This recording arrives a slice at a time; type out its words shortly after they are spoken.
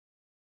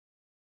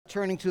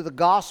turning to the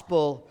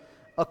gospel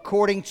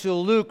according to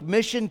Luke,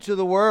 mission to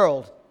the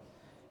world.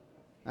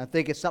 I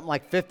think it's something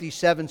like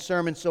 57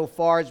 sermons so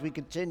far as we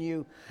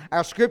continue.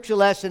 Our scripture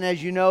lesson,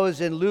 as you know, is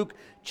in Luke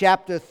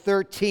chapter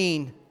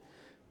 13.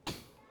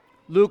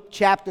 Luke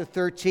chapter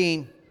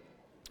 13,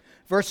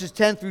 verses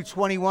 10 through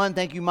 21.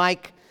 Thank you,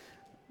 Mike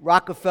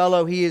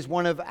Rockefeller. He is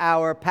one of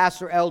our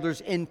pastor elders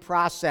in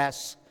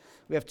process.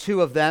 We have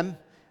two of them.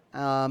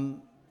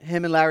 Him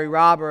and Larry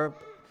Robber,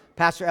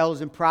 pastor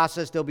elders in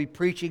process. They'll be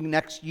preaching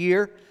next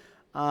year.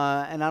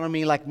 And I don't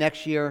mean like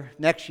next year,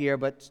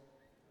 but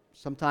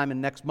sometime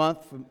in next month,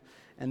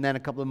 and then a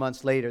couple of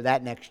months later,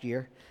 that next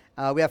year.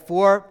 We have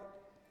four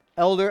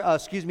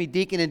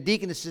deacon and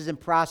deaconesses in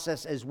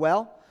process as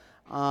well.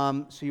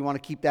 So you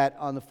want to keep that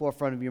on the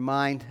forefront of your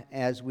mind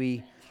as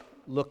we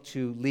look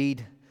to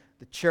lead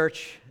the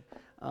church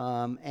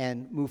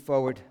and move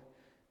forward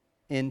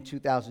in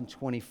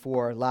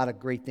 2024. A lot of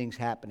great things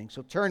happening.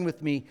 So turn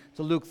with me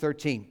to Luke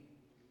 13.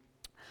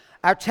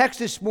 Our text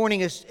this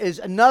morning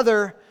is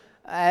another,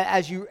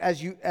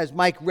 as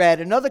Mike read,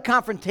 another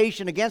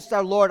confrontation against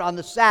our Lord on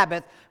the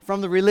Sabbath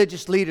from the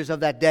religious leaders of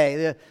that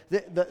day.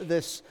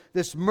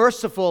 This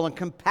merciful and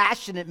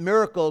compassionate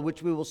miracle,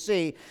 which we will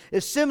see,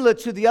 is similar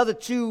to the other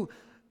two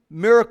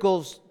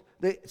miracles,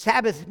 the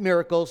Sabbath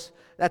miracles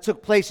that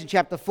took place in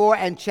chapter 4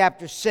 and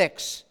chapter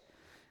 6.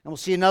 And we'll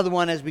see another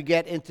one as we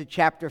get into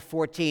chapter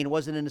 14. It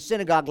wasn't in a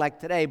synagogue like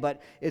today,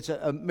 but it's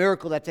a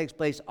miracle that takes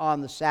place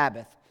on the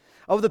Sabbath.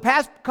 Over the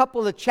past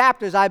couple of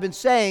chapters, we've been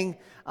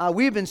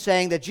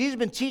saying that Jesus has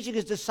been teaching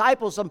his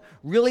disciples some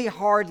really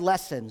hard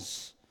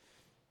lessons.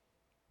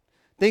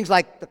 Things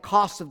like the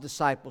cost of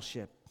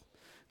discipleship,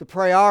 the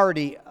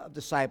priority of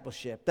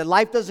discipleship, that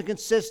life doesn't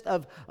consist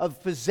of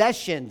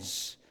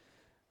possessions,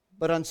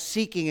 but on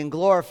seeking and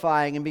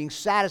glorifying and being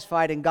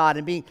satisfied in God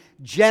and being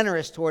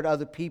generous toward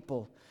other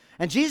people.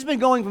 And Jesus has been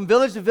going from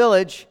village to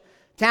village,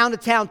 town to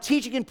town,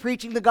 teaching and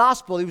preaching the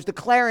gospel. He was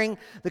declaring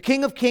the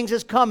King of Kings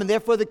has come, and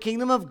therefore the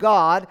kingdom of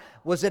God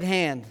was at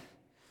hand.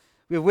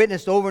 We have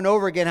witnessed over and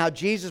over again how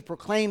Jesus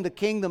proclaimed the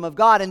kingdom of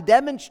God and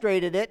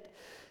demonstrated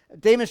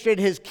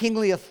his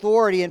kingly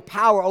authority and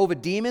power over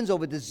demons,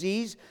 over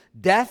disease,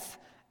 death,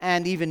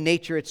 and even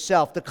nature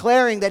itself,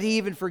 declaring that he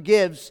even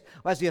forgives,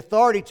 or has the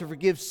authority to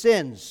forgive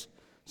sins,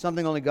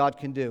 something only God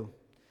can do.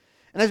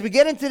 And as we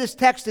get into this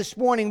text this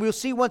morning, we'll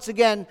see once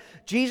again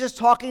Jesus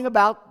talking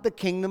about the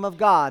kingdom of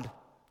God.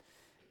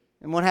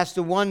 And one has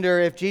to wonder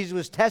if Jesus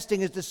was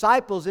testing his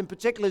disciples, in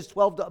particular his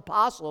 12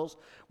 apostles,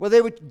 where they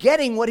were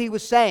getting what he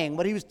was saying,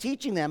 what he was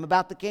teaching them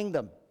about the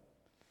kingdom.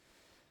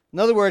 In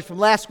other words, from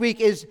last week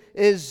is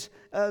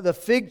the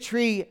fig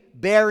tree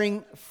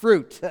bearing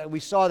fruit. We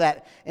saw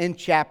that in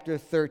chapter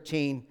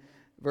 13,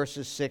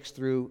 verses 6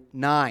 through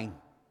 9.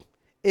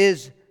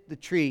 Is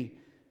the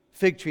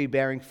fig tree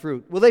bearing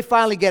fruit? Will they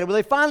finally get it? Will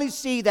they finally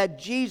see that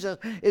Jesus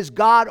is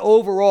God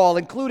over all,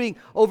 including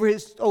over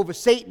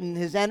Satan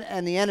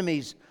and the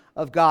enemies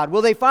of God?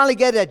 Will they finally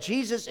get it that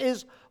Jesus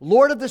is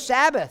Lord of the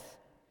Sabbath?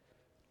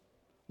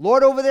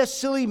 Lord over their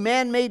silly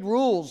man-made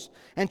rules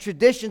and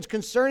traditions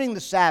concerning the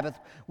Sabbath,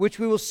 which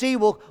we will see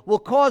will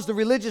cause the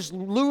religious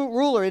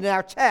ruler in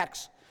our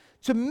text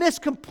to miss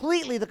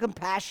completely the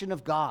compassion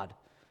of God.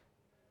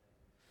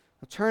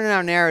 I'll turn in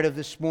our narrative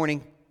this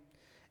morning,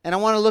 and I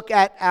want to look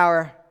at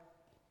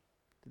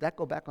did that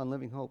go back on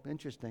Living Hope?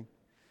 Interesting.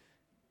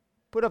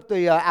 Put up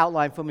the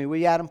outline for me, will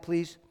you, Adam,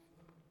 please?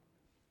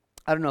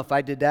 I don't know if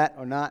I did that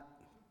or not.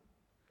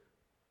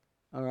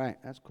 All right,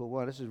 that's cool.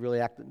 Wow, this is really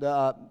active.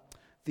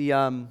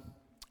 The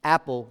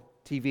Apple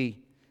TV.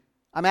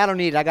 I don't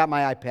need it. I got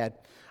my iPad.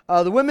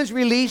 The women's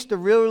release, the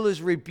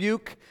ruler's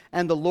rebuke,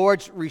 and the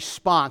Lord's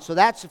response. So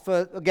that's,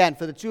 for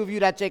the two of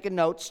you that are taking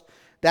notes,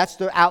 that's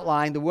the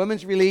outline. The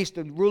women's release,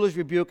 the ruler's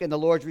rebuke, and the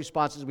Lord's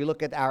response as we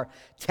look at our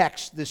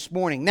text this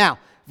morning. Now,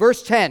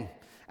 verse 10.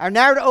 Our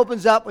narrative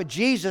opens up with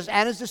Jesus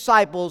and his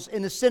disciples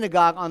in the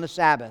synagogue on the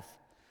Sabbath.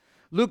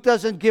 Luke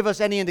doesn't give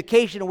us any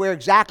indication of where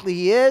exactly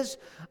he is,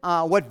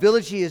 what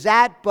village he is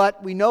at,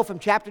 but we know from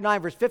chapter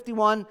 9, verse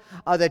 51,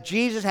 that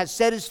Jesus has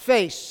set his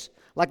face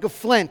like a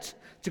flint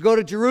to go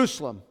to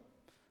Jerusalem.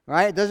 All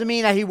right? It doesn't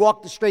mean that he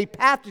walked the straight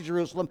path to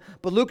Jerusalem,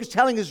 but Luke is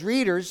telling his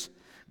readers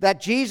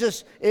that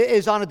Jesus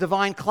is on a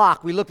divine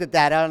clock. We looked at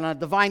that, on a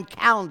divine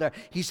calendar.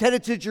 He's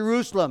headed to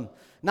Jerusalem,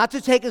 not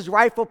to take his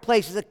rightful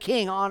place as a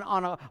king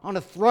on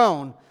a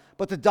throne,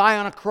 but to die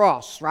on a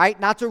cross, right?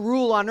 Not to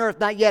rule on earth,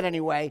 not yet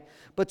anyway,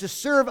 but to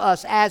serve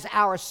us as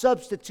our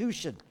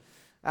substitution,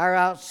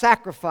 our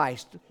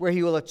sacrifice, where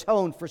he will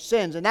atone for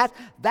sins. And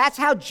that's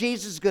how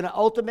Jesus is going to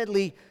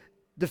ultimately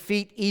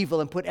defeat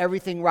evil and put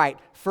everything right.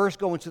 First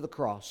going to the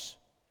cross.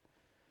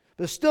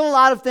 There's still a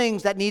lot of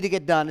things that need to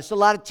get done. There's still a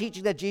lot of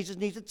teaching that Jesus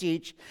needs to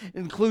teach,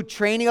 include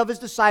training of his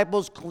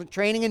disciples,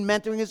 training and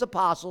mentoring his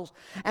apostles.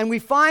 And they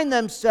find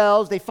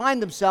themselves,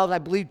 I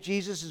believe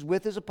Jesus is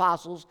with his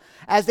apostles,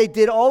 as they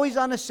did always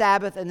on the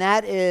Sabbath, and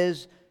that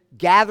is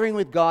gathering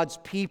with God's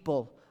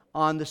people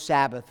on the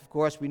Sabbath. Of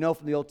course, we know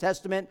from the Old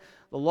Testament,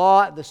 the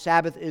law, the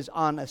Sabbath is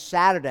on a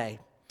Saturday.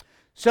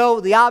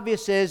 So the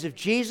obvious is, if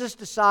Jesus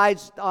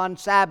decides on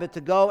Sabbath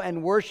to go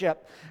and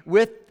worship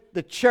with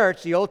the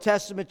church, the Old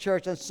Testament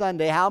church on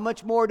Sunday, how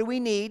much more do we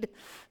need?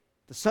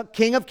 The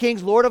King of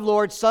Kings, Lord of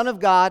Lords, Son of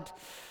God.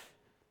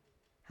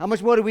 How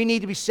much more do we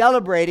need to be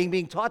celebrating,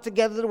 being taught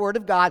together the Word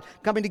of God,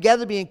 coming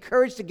together, being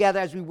encouraged together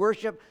as we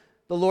worship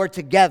the Lord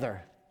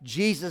together?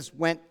 Jesus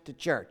went to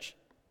church.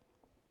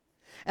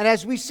 And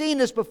as we've seen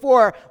this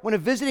before, when a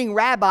visiting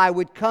rabbi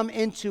would come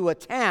into a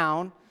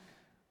town,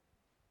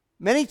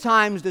 many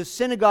times the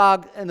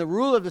synagogue and the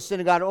ruler of the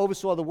synagogue who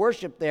oversaw the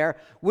worship there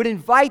would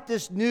invite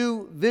this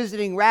new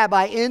visiting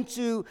rabbi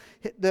into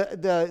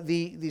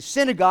the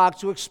synagogue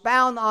to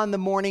expound on the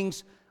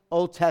morning's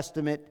Old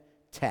Testament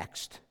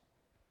text.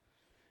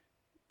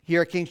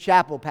 Here at King's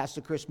Chapel,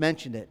 Pastor Chris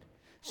mentioned it.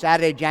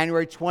 Saturday,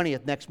 January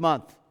 20th, next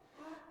month.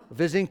 A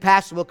visiting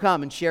pastor will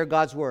come and share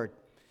God's Word.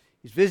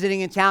 He's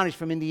visiting in town. He's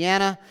from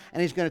Indiana,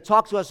 and he's going to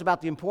talk to us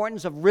about the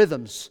importance of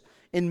rhythms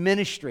in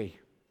ministry.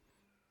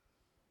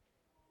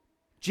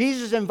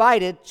 Jesus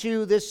invited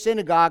to this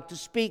synagogue to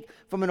speak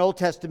from an Old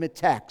Testament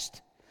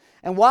text.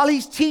 And while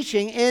he's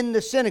teaching in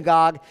the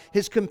synagogue,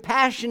 his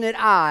compassionate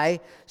eye,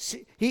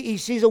 he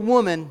sees a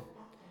woman.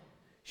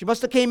 She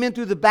must have came in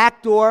through the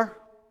back door.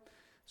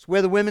 It's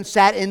where the women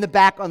sat in the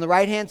back on the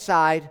right-hand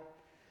side.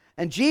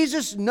 And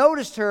Jesus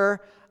noticed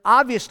her,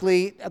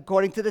 obviously,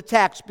 according to the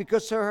text,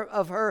 because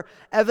of her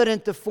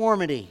evident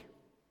deformity.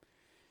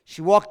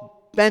 She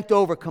walked bent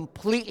over,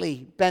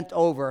 completely bent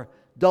over,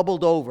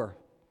 doubled over.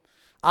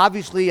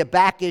 Obviously, a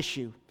back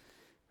issue.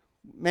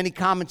 Many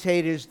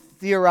commentators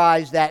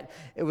theorize that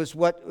it was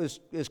what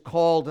is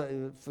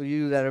called, for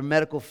you that are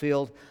medical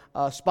field,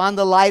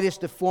 spondylitis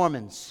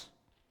deformans,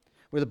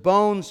 where the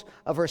bones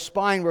of her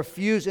spine were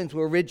fused into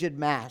a rigid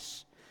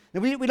mass. Now,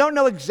 we don't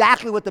know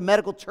exactly what the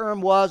medical term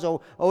was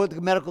or what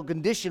the medical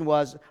condition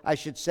was, I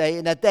should say,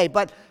 in that day.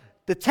 But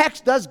the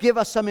text does give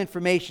us some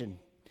information.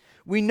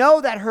 We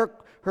know that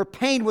her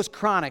pain was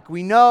chronic.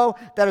 We know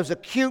that it was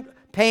acute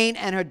pain,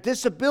 and her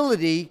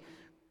disability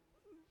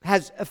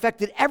has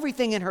affected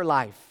everything in her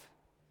life.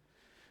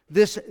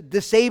 This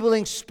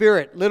disabling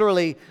spirit,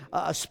 literally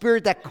a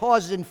spirit that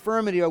causes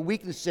infirmity or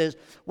weaknesses,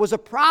 was a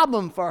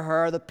problem for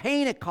her, the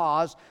pain it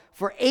caused,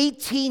 for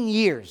 18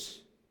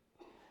 years.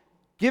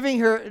 Giving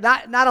her,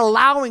 not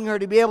allowing her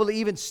to be able to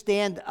even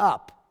stand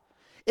up.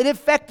 It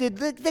affected,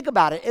 think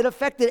about it, it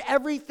affected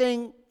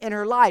everything in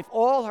her life,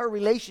 all her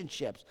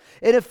relationships.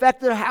 It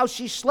affected how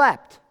she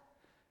slept,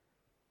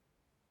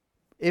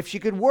 if she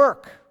could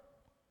work.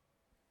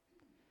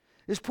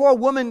 This poor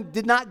woman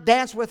did not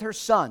dance with her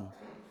son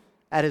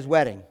at his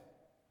wedding.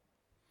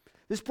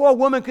 This poor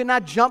woman could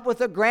not jump with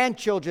her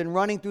grandchildren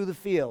running through the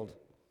field.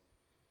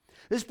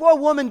 This poor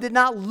woman did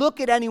not look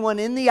at anyone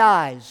in the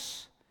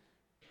eyes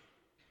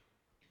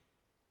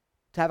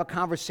to have a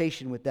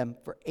conversation with them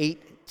for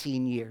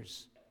 18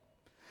 years,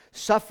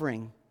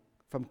 suffering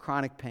from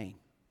chronic pain.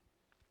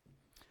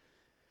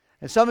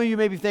 And some of you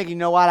may be thinking, you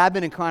know what, I've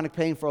been in chronic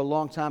pain for a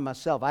long time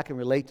myself. I can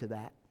relate to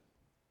that.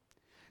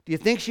 Do you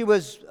think she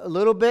was a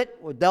little bit,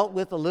 or dealt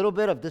with a little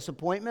bit of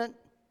disappointment,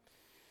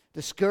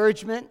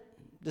 discouragement,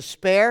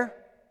 despair?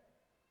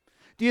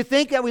 Do you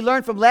think that we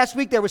learned from last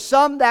week there were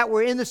some that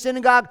were in the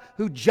synagogue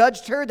who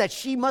judged her, that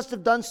she must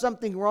have done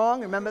something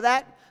wrong? Remember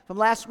that from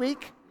last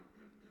week?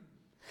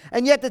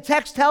 And yet the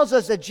text tells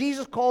us that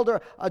Jesus called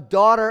her a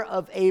daughter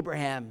of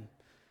Abraham.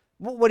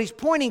 What he's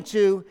pointing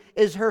to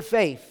is her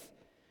faith.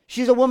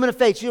 She's a woman of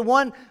faith. She's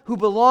one who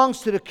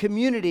belongs to the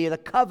community, the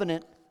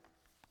covenant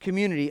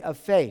community of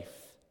faith.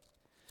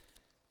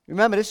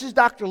 Remember, this is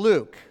Dr.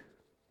 Luke.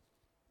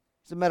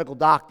 He's a medical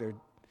doctor.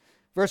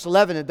 Verse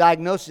 11, the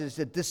diagnosis is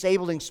a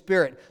disabling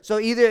spirit. So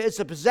either it's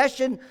a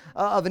possession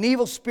of an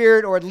evil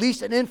spirit, or at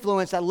least an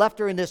influence that left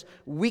her in this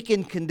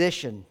weakened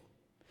condition.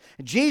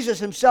 Jesus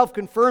himself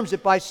confirms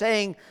it by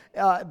saying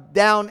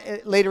down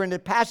later in the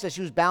passage that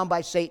she was bound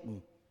by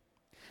Satan.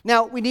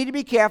 Now, we need to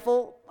be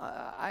careful.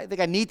 I think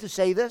I need to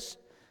say this.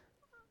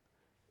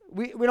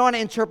 We don't want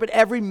to interpret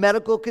every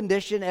medical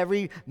condition,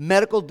 every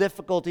medical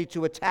difficulty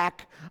to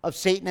attack of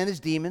Satan and his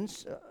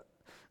demons.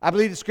 I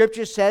believe the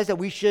Scripture says that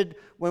we should,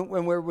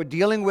 when we're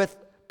dealing with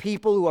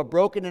people who are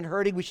broken and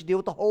hurting, we should deal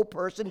with the whole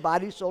person,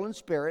 body, soul, and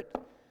spirit.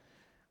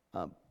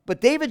 But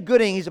David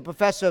Gooding, he's a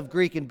professor of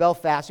Greek in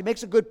Belfast, he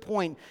makes a good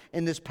point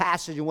in this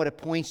passage and what it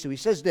points to. He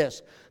says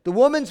this: the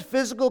woman's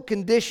physical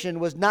condition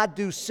was not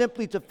due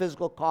simply to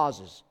physical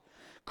causes.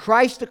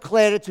 Christ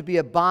declared it to be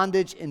a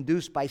bondage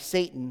induced by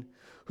Satan,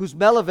 whose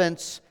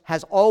malevolence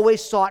has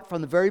always sought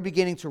from the very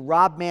beginning to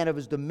rob man of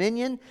his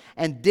dominion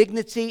and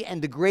dignity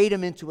and degrade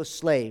him into a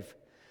slave.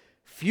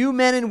 Few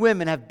men and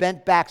women have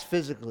bent backs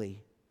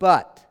physically,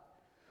 but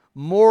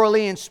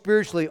morally and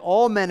spiritually,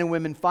 all men and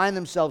women find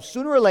themselves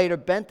sooner or later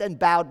bent and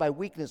bowed by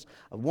weakness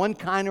of one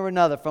kind or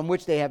another, from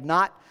which they have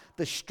not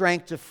the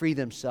strength to free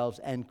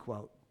themselves, end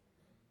quote.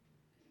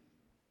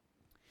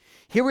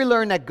 Here we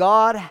learn that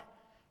God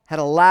had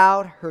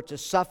allowed her to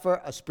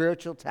suffer a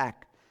spiritual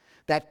attack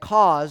that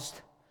caused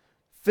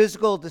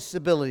physical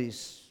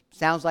disabilities.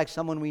 Sounds like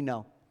someone we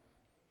know.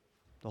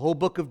 The whole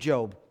book of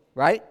Job,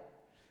 right?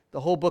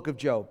 The whole book of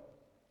Job.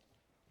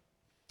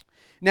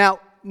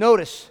 Now,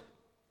 notice,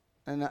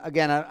 and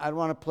again, I don't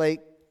want to play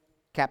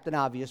Captain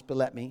Obvious, but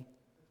let me.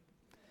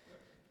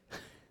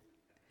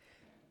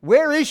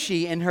 Where is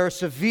she in her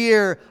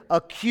severe,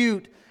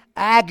 acute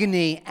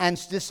agony and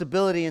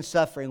disability and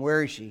suffering?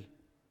 Where is she?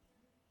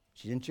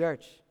 She's in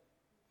church.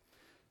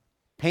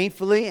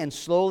 Painfully and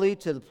slowly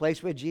to the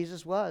place where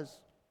Jesus was.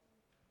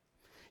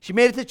 She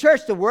made it to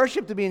church to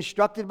worship, to be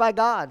instructed by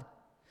God.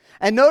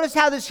 And notice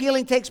how this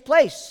healing takes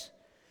place.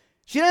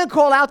 She doesn't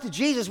call out to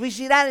Jesus. We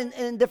see that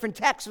in different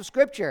texts of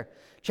Scripture.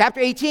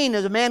 Chapter 18,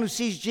 there's a man who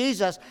sees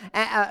Jesus,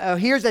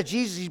 hears that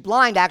Jesus, he's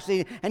blind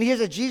actually, and he hears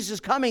that Jesus is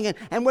coming.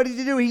 And what does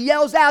he do? He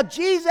yells out,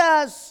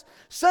 "Jesus,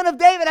 Son of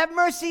David, have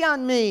mercy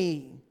on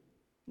me."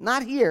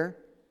 Not here.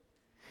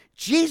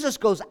 Jesus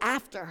goes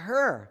after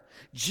her.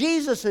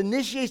 Jesus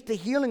initiates the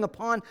healing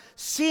upon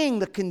seeing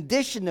the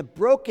condition, the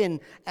broken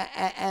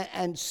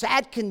and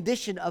sad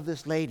condition of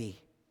this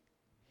lady.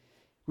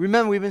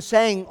 Remember, we've been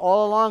saying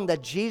all along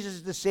that Jesus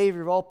is the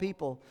Savior of all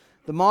people,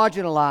 the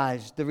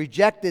marginalized, the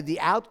rejected, the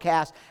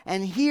outcast.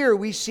 And here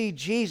we see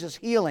Jesus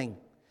healing.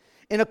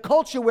 In a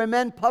culture where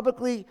men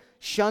publicly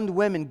shunned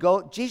women,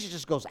 Jesus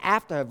just goes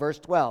after her. Verse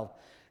 12.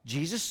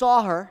 Jesus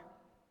saw her.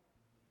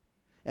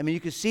 I mean,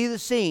 you can see the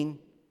scene.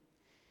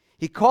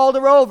 He called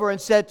her over and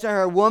said to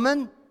her,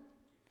 "Woman,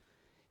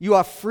 you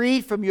are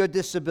freed from your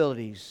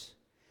disabilities."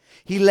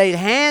 He laid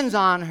hands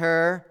on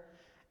her,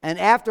 and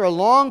after a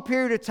long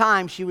period of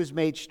time, she was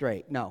made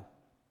straight. No.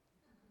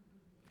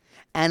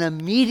 And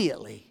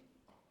immediately,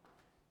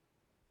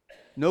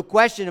 no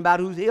question about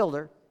who healed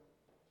her,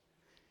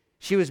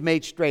 she was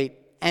made straight.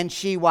 And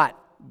she what?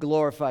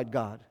 Glorified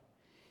God.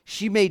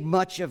 She made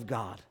much of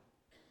God.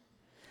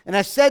 And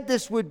I said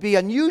this would be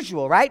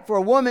unusual, right? For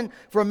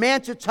a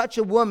man to touch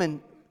a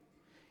woman.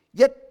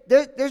 Yet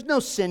there's no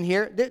sin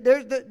here.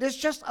 There's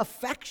just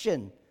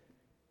affection.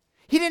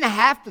 He didn't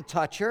have to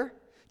touch her.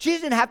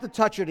 Jesus didn't have to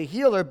touch her to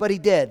heal her, but he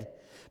did.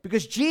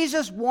 Because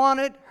Jesus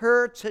wanted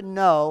her to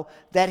know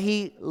that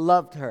he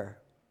loved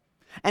her.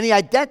 And he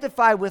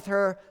identified with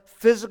her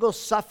physical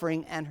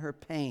suffering and her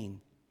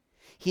pain.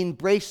 He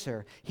embraced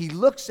her. He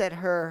looks at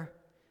her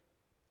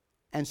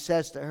and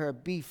says to her,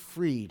 "Be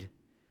freed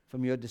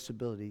from your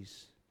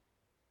disabilities."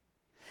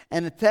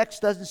 And the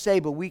text doesn't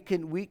say, but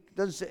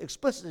doesn't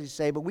explicitly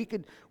say, but we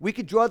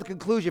could draw the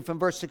conclusion from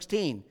verse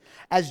 16.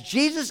 As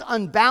Jesus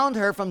unbound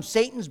her from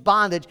Satan's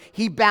bondage,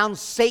 he bound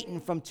Satan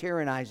from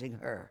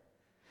tyrannizing her.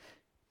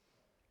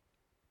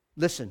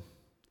 Listen,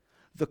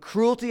 the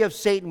cruelty of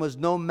Satan was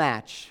no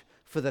match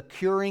for the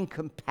curing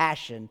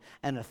compassion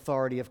and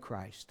authority of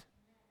Christ.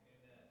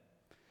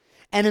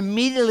 And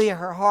immediately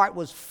her heart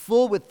was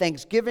full with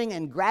thanksgiving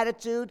and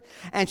gratitude.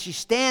 And she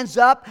stands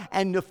up,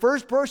 and the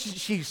first person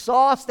she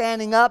saw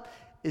standing up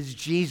is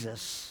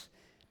Jesus.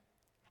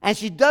 And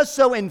she does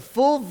so in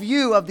full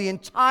view of the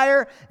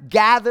entire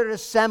gathered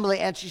assembly,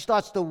 and she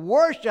starts to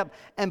worship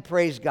and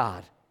praise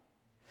God.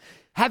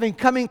 Having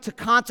come into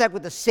contact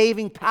with the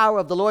saving power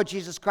of the Lord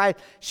Jesus Christ,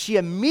 she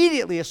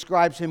immediately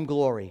ascribes him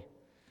glory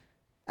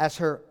as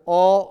her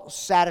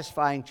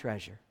all-satisfying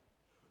treasure.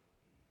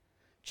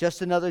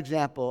 Just another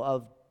example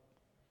of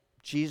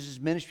Jesus'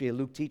 ministry,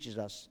 Luke teaches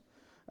us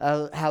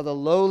how the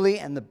lowly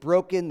and the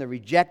broken, the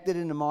rejected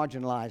and the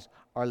marginalized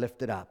are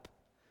lifted up.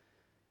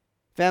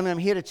 Family, I'm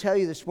here to tell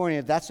you this morning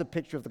that that's a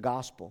picture of the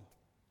gospel.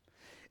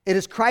 It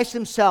is Christ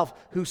himself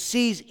who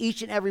sees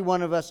each and every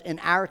one of us in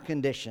our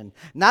condition.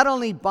 Not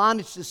only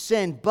bondage to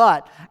sin,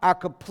 but our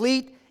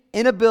complete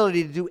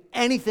inability to do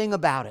anything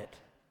about it.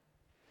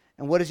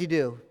 And what does he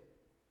do?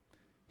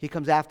 He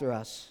comes after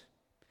us.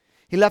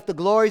 He left the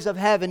glories of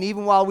heaven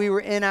even while we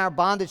were in our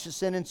bondage to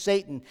sin and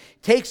Satan.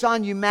 Takes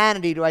on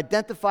humanity to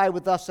identify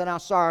with us in our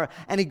sorrow.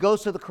 And he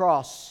goes to the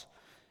cross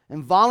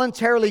and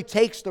voluntarily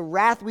takes the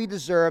wrath we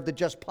deserve, the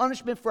just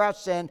punishment for our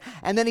sin.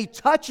 And then he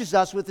touches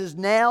us with his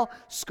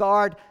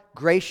nail-scarred,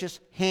 gracious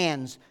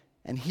hands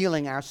and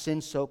healing our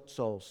sin-soaked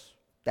souls.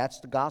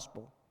 That's the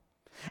gospel.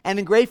 And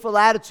in grateful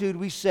attitude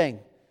we sing.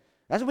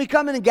 As we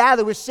come in and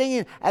gather, we're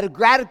singing out of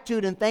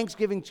gratitude and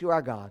thanksgiving to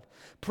our God,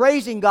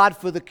 praising God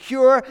for the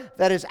cure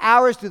that is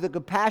ours through the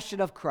compassion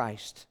of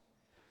Christ,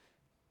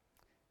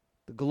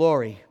 the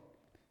glory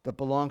that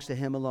belongs to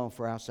him alone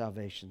for our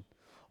salvation.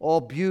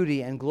 All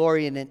beauty and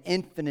glory and an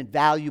infinite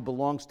value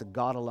belongs to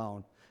God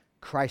alone,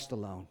 Christ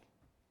alone.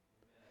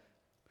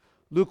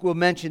 Luke will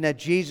mention that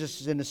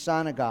Jesus is in the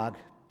synagogue.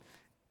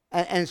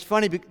 And it's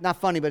funny, not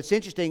funny, but it's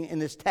interesting in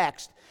this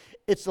text.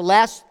 It's the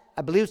last,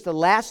 I believe it's the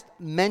last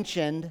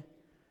mentioned,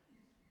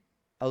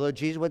 although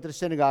Jesus went to the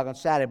synagogue on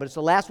Saturday, but it's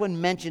the last one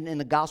mentioned in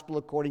the gospel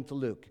according to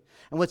Luke.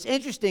 And what's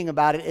interesting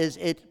about it is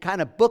it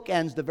kind of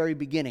bookends the very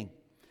beginning.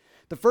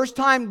 The first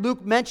time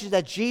Luke mentions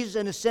that Jesus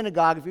in the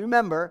synagogue, if you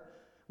remember,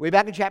 way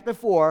back in chapter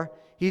 4,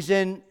 he's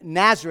in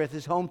Nazareth,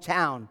 his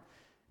hometown.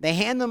 They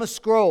hand him a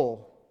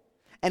scroll,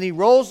 and he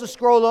rolls the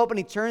scroll open,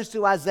 he turns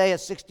to Isaiah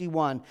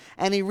 61,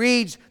 and he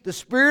reads, "The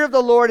Spirit of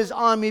the Lord is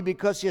on me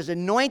because he has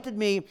anointed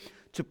me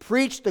to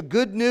preach the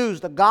good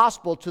news, the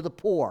gospel, to the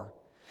poor.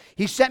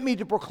 He sent me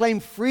to proclaim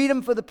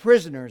freedom for the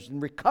prisoners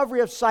and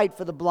recovery of sight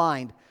for the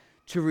blind,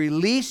 to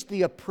release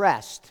the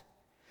oppressed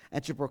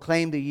and to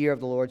proclaim the year of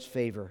the Lord's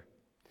favor.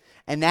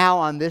 And now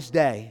on this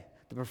day,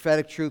 the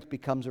prophetic truth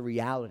becomes a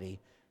reality.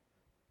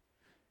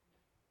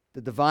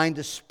 The divine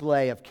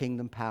display of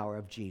kingdom power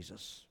of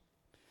Jesus.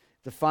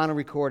 The final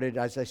recorded,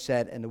 as I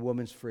said, and the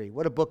woman's free.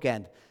 What a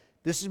bookend.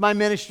 This is my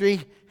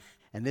ministry,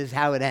 and this is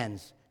how it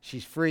ends.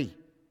 She's free.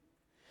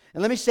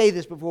 And let me say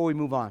this before we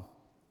move on.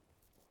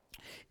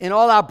 In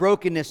all our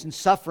brokenness and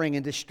suffering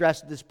and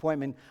distress and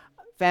disappointment,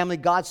 family,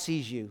 God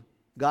sees you.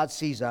 God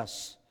sees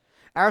us.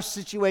 Our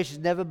situation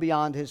is never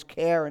beyond His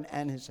care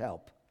and His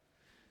help.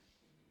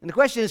 And the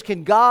question is,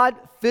 can God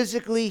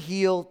physically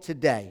heal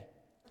today?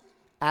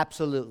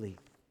 Absolutely.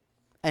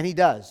 And He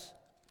does.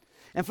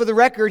 And for the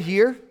record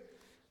here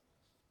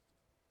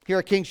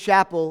at King's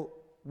Chapel,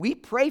 we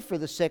pray for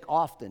the sick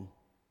often.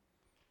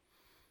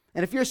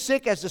 And if you're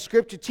sick, as the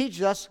Scripture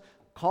teaches us,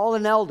 call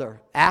an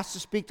elder. Ask to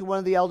speak to one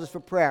of the elders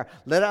for prayer.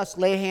 Let us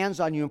lay hands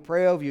on you and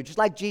pray over you, just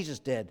like Jesus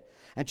did.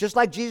 And just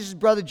like Jesus'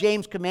 brother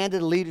James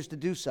commanded the leaders to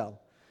do so.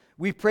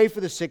 We pray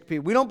for the sick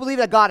people. We don't believe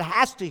that God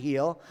has to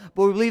heal,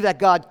 but we believe that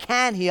God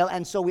can heal,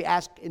 and so we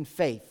ask in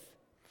faith.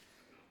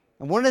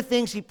 And one of the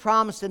things He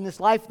promised in this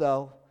life,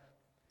 though,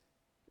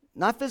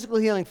 not physical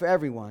healing for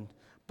everyone,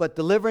 but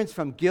deliverance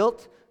from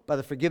guilt by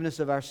the forgiveness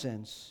of our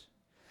sins.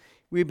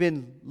 We've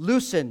been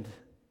loosened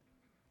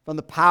from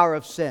the power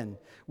of sin.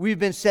 We've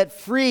been set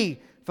free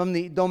from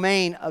the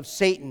domain of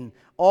Satan.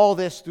 All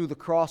this through the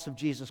cross of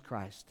Jesus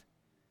Christ.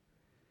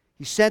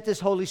 He sent His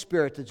Holy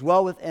Spirit to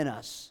dwell within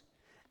us,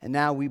 and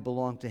now we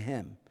belong to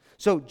Him.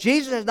 So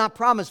Jesus has not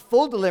promised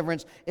full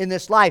deliverance in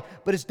this life,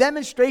 but His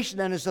demonstration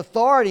and His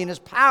authority and His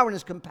power and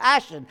His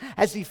compassion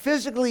as He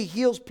physically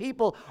heals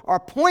people are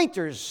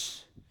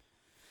pointers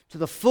to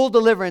the full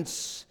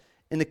deliverance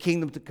in the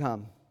kingdom to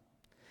come.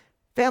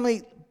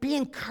 Family, be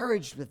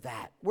encouraged with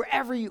that,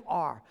 wherever you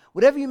are,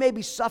 whatever you may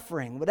be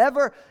suffering,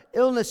 whatever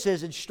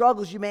illnesses and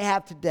struggles you may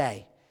have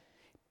today,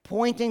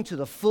 pointing to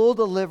the full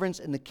deliverance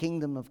in the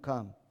kingdom of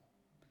come.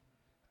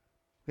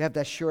 We have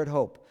that assured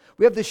hope.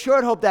 We have the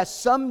assured hope that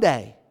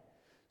someday,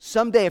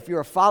 if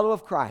you're a follower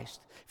of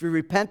Christ, if you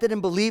repented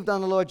and believed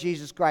on the Lord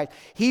Jesus Christ,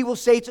 He will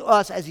say to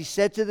us, as He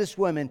said to this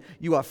woman,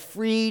 you are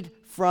freed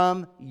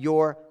from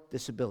your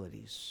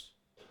disabilities.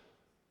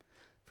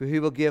 For He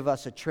will give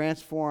us a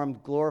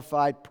transformed,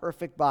 glorified,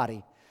 perfect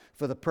body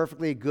for the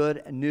perfectly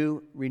good and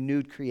new,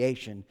 renewed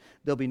creation.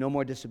 There'll be no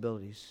more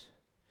disabilities.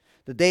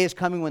 The day is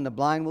coming when the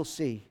blind will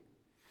see,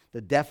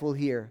 the deaf will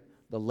hear,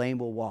 the lame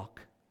will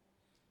walk.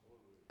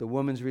 The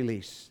woman's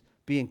release.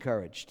 Be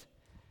encouraged.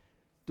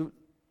 The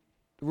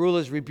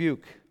ruler's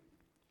rebuke.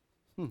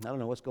 I don't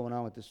know what's going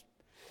on with this.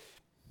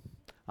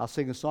 I'll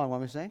sing a song.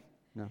 Want me to sing?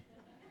 No.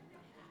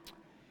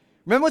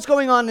 Remember what's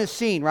going on in this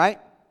scene, right?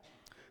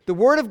 The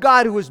Word of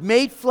God who was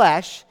made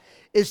flesh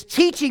is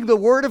teaching the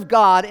Word of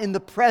God in the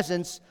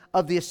presence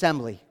of the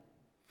assembly.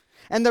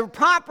 And the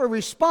proper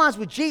response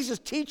with Jesus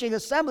teaching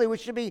assembly,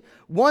 which should be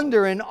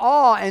wonder and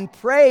awe and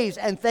praise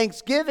and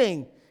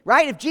thanksgiving.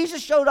 Right? If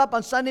Jesus showed up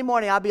on Sunday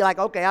morning, I'd be like,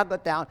 okay, I'll go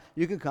down.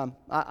 You can come.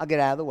 I'll get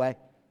out of the way.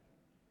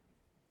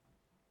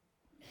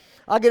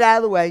 I'll get out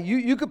of the way.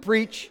 You could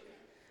preach,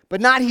 but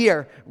not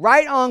here.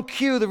 Right on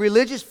cue, the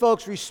religious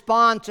folks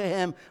respond to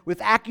Him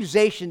with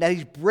accusation that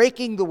He's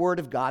breaking the Word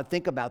of God.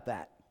 Think about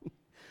that.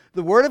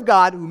 The Word of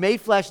God, who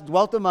made flesh and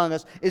dwelt among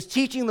us, is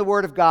teaching the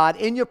Word of God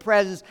in your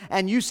presence,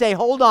 and you say,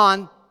 hold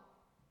on,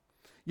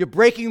 you're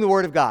breaking the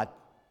Word of God.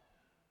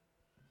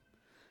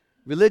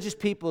 Religious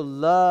people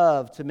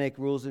love to make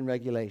rules and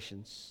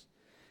regulations.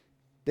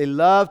 They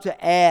love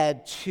to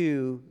add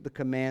to the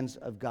commands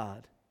of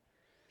God.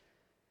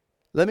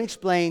 Let me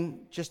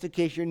explain, just in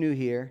case you're new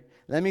here,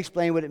 let me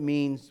explain what it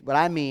means, what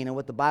I mean, and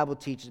what the Bible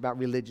teaches about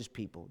religious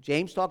people.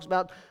 James talks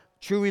about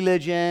true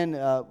religion,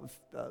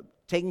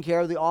 taking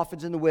care of the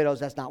orphans and the widows.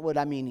 That's not what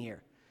I mean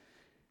here.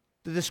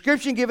 The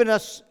description given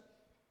us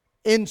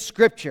in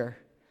Scripture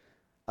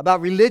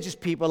about religious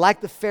people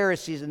like the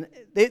Pharisees, and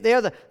they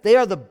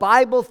are the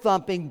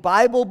Bible-thumping,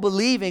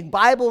 Bible-believing,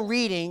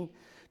 Bible-reading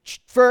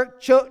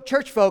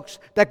church folks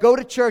that go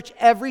to church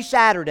every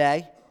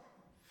Saturday,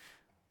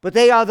 but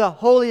they are the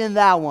holy and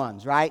thou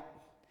ones, right?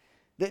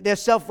 They're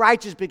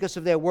self-righteous because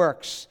of their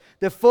works.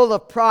 They're full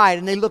of pride,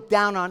 and they look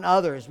down on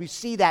others. We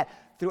see that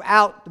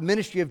throughout the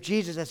ministry of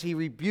Jesus as He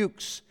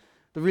rebukes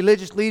the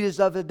religious leaders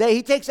of the day.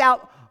 He takes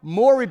out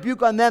more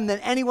rebuke on them than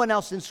anyone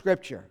else in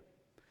Scripture.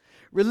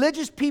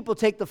 Religious people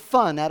take the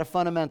fun out of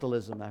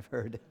fundamentalism, I've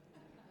heard.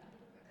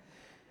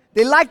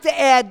 They like to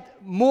add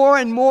more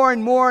and more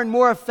and more and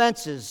more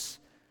offenses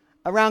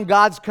around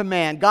God's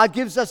command. God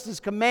gives us His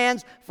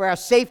commands for our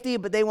safety,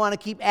 but they want to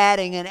keep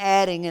adding and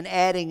adding and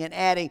adding and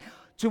adding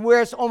to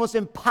where it's almost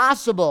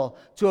impossible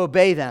to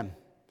obey them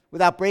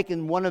without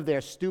breaking one of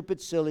their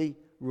stupid, silly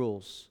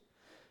rules.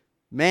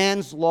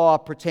 Man's law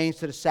pertains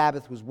to the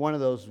Sabbath was one of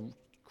those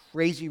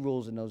crazy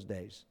rules in those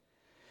days.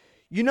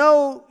 You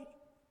know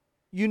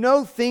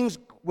things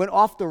went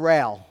off the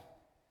rail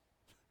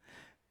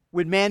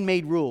with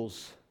man-made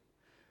rules.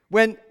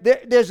 When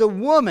there's a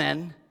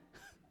woman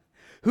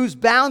who's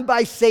bound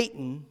by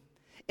Satan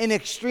in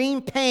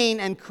extreme pain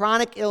and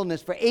chronic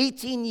illness for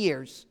 18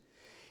 years,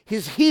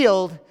 He's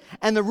healed,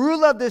 and the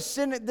ruler of the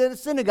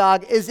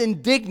synagogue is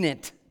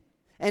indignant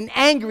and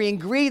angry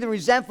and grieved and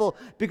resentful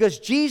because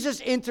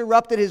Jesus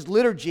interrupted his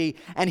liturgy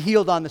and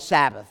healed on the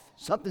Sabbath.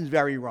 Something's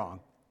very wrong.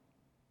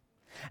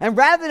 And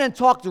rather than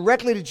talk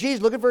directly to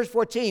Jesus, look at verse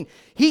 14.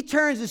 He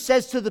turns and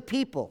says to the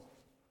people,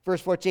 verse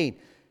 14,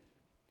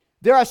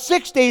 there are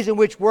 6 days in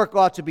which work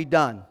ought to be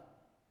done.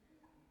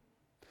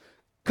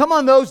 Come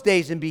on those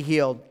days and be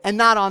healed, and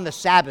not on the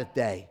Sabbath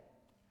day.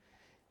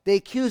 They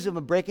accuse him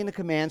of breaking the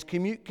commands,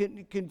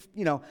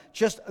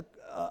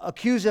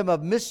 accuse him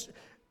of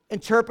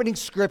misinterpreting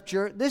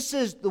Scripture. This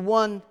is the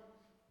one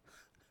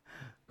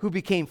who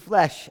became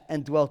flesh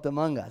and dwelt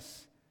among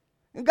us.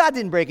 And God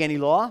didn't break any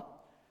law.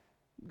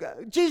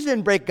 Jesus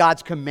didn't break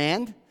God's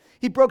command.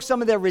 He broke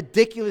some of their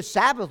ridiculous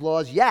Sabbath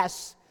laws,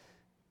 yes.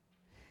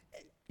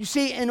 You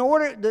see, in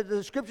order,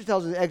 the Scripture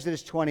tells us in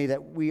Exodus 20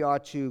 that we are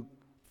to,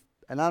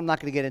 and I'm not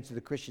going to get into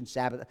the Christian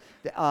Sabbath.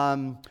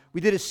 We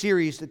did a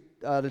series,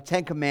 the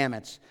Ten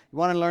Commandments. You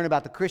want to learn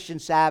about the Christian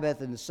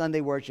Sabbath and the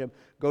Sunday worship,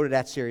 go to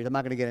that series. I'm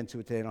not going to get into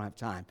it today. I don't have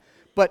time.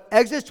 But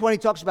Exodus 20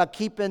 talks about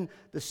keeping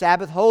the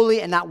Sabbath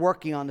holy and not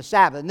working on the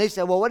Sabbath. And they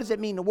said, well, what does it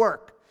mean to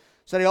work?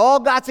 So they all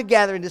got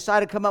together and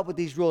decided to come up with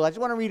these rules. I just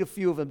want to read a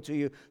few of them to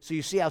you so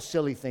you see how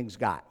silly things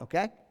got,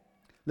 okay?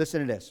 Listen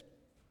to this.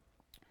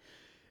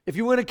 If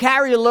you want to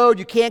carry a load,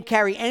 you can't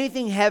carry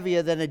anything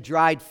heavier than a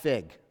dried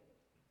fig.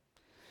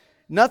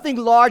 Nothing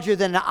larger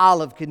than an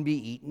olive can be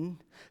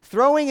eaten.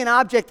 Throwing an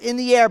object in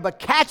the air but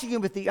catching it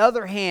with the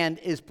other hand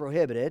is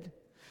prohibited.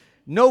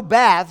 No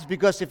baths,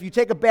 because if you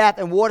take a bath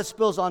and water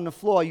spills on the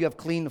floor, you have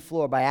cleaned the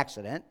floor by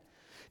accident.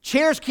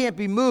 Chairs can't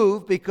be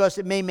moved because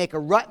it may make a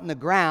rut in the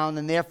ground,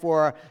 and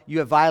therefore you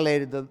have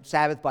violated the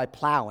Sabbath by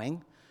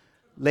plowing.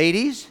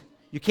 Ladies,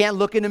 you can't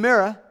look in the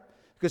mirror,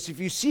 because if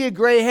you see a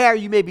gray hair,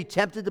 you may be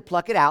tempted to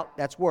pluck it out.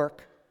 That's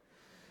work.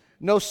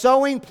 No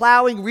sowing,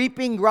 plowing,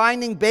 reaping,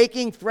 grinding,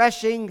 baking,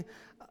 threshing,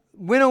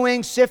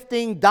 winnowing,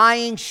 sifting,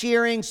 dyeing,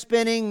 shearing,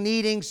 spinning,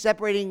 kneading,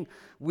 separating,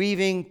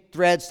 weaving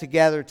threads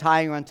together,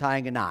 tying or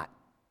untying a knot.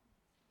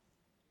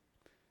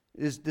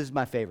 This is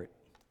my favorite.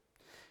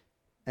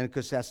 And of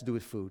course, it has to do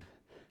with food.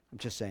 I'm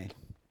just saying.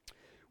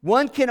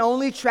 One can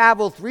only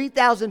travel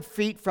 3,000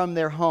 feet from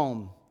their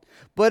home.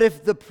 But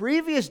if the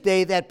previous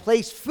day they had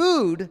placed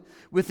food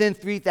within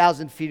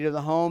 3,000 feet of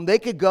the home, they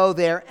could go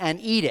there and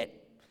eat it.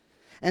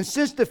 And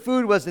since the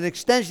food was an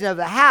extension of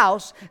the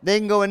house, they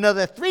can go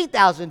another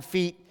 3,000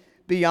 feet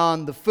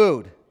beyond the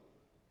food.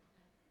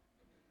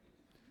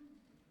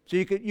 So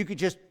you could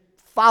just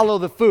follow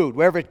the food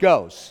wherever it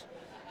goes.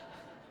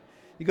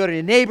 You go to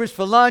your neighbors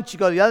for lunch, you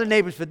go to the other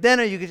neighbors for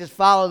dinner, you can just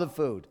follow the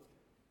food.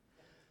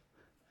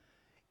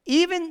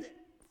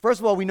 First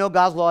of all, we know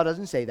God's law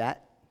doesn't say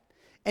that.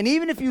 And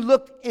even if you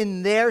look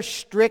in their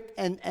strict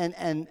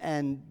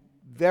and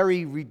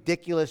very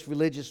ridiculous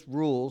religious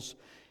rules,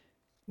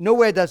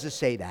 nowhere does it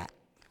say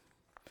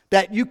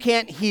that you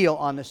can't heal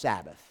on the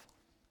Sabbath.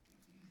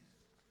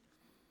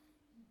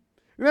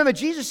 Remember,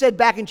 Jesus said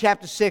back in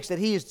chapter 6 that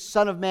He, is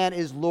Son of Man,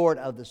 is Lord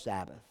of the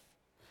Sabbath.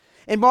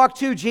 In Mark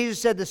 2, Jesus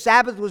said the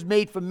Sabbath was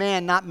made for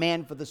man, not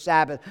man for the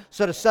Sabbath.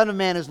 So the Son of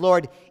Man is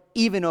Lord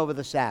even over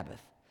the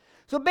Sabbath.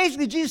 So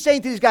basically, Jesus is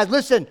saying to these guys,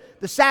 listen,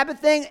 the Sabbath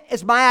thing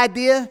is my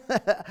idea.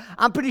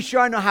 I'm pretty sure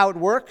I know how it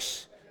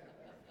works.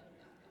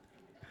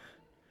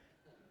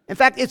 In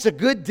fact, it's a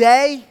good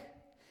day.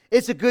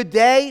 It's a good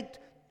day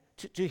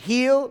to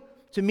heal,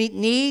 to meet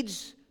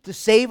needs, to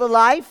save a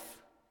life.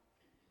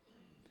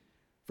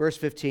 Verse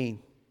 15,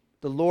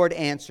 the Lord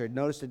answered.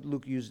 Notice that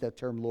Luke used that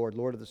term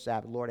Lord of the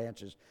Sabbath. Lord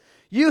answers,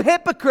 you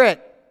hypocrite.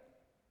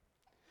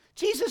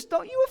 Jesus,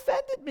 don't you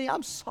offended me.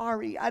 I'm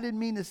sorry. I didn't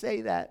mean to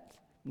say that.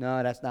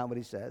 No, that's not what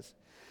He says.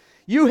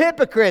 You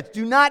hypocrites,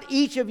 do not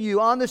each of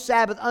you on the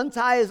Sabbath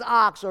untie his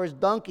ox or his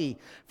donkey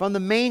from the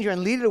manger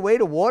and lead it away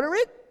to water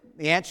it?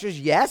 The answer is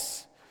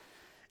yes.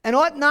 And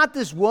ought not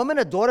this woman,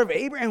 a daughter of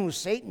Abraham, who was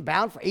Satan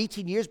bound for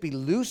 18 years, be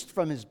loosed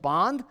from his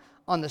bond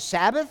on the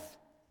Sabbath?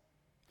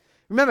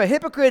 Remember, a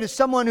hypocrite is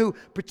someone who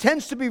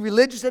pretends to be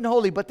religious and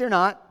holy, but they're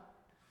not.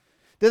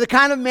 They're the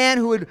kind of man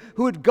who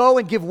would go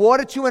and give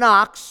water to an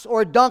ox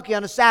or a donkey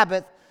on the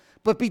Sabbath,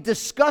 but be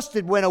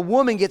disgusted when a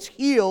woman gets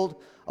healed.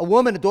 A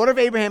woman, a daughter of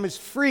Abraham, is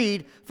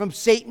freed from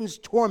Satan's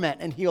torment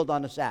and healed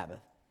on the Sabbath.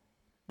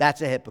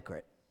 That's a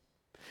hypocrite.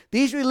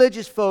 These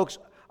religious folks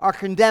are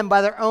condemned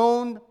by their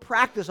own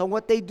practice on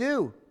what they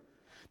do.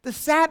 The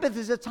Sabbath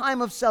is a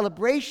time of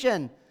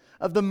celebration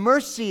of the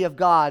mercy of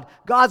God,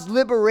 God's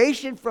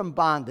liberation from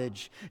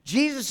bondage.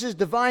 Jesus'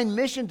 divine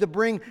mission to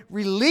bring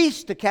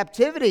release to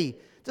captivity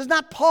does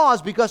not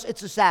pause because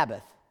it's a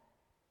Sabbath.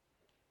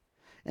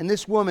 And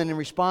this woman, in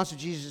response to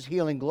Jesus'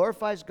 healing,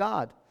 glorifies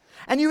God.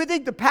 And you would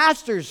think the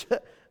pastors,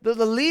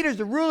 the leaders,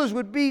 the rulers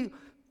would be,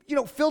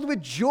 filled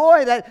with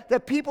joy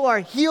that people are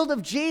healed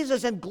of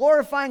Jesus and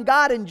glorifying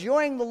God,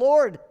 enjoying the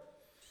Lord.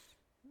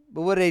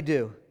 But what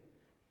do?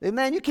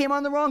 Man, you came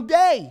on the wrong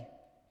day.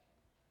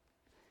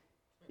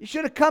 You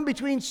should have come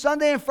between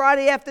Sunday and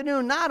Friday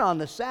afternoon, not on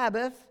the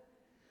Sabbath.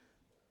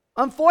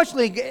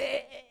 Unfortunately,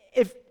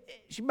 if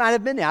she might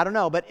have been there, I don't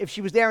know. But if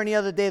she was there any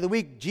other day of the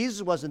week,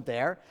 Jesus wasn't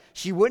there.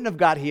 She wouldn't have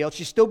got healed.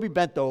 She'd still be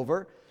bent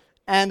over.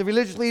 And the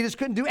religious leaders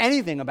couldn't do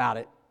anything about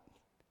it.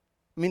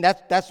 I mean,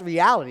 that's the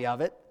reality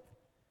of it.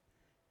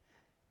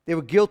 They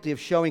were guilty of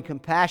showing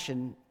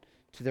compassion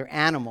to their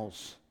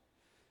animals,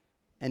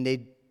 and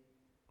they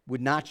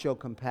would not show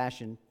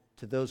compassion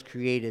to those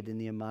created in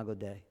the Imago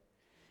Dei,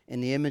 in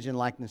the image and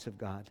likeness of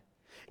God.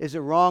 Is it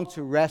wrong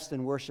to rest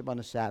and worship on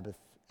the Sabbath?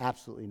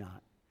 Absolutely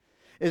not.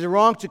 Is it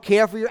wrong to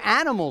care for your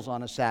animals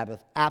on a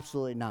Sabbath?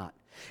 Absolutely not.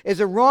 Is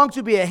it wrong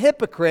to be a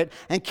hypocrite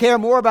and care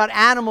more about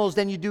animals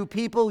than you do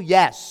people?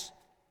 Yes.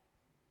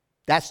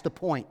 That's the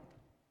point.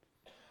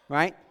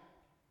 Right?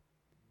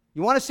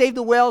 You want to save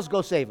the whales?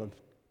 Go save them.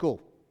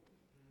 Cool.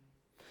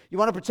 You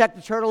want to protect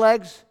the turtle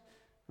eggs?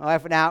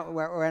 Now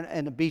we're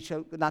in the beach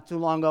not too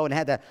long ago and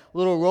had that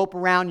little rope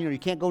around you. You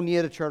can't go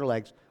near the turtle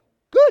eggs.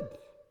 Good.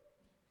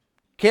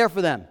 Care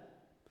for them.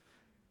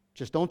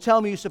 Just don't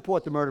tell me you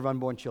support the murder of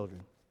unborn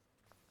children.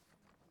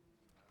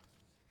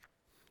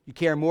 You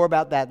care more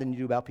about that than you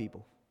do about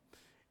people.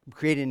 I'm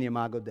created in the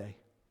Imago Dei.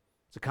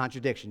 It's a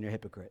contradiction. You're a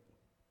hypocrite.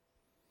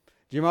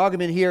 The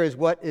argument here is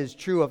what is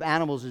true of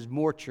animals is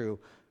more true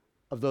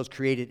of those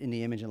created in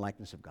the image and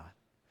likeness of God.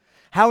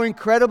 How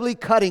incredibly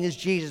cutting is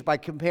Jesus by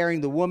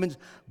comparing the woman's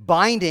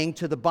binding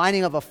to the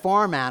binding of a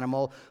farm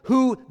animal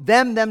who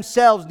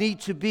themselves need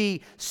to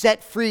be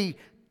set free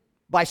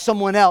by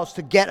someone else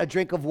to get a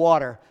drink of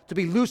water, to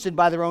be loosened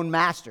by their own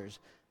masters.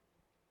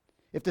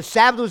 If the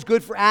Sabbath was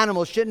good for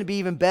animals, shouldn't it be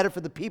even better for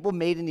the people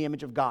made in the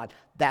image of God?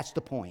 That's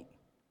the point.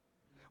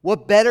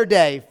 What better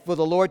day for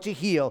the Lord to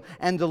heal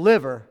and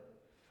deliver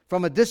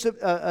from a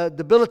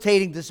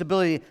debilitating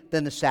disability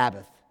than the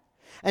Sabbath?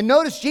 And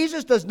notice,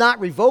 Jesus does not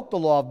revoke the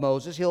law of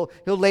Moses. He'll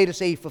later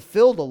say he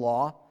fulfilled the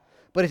law,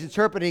 but he's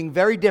interpreting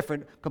very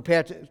different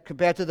compared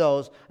to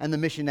those and the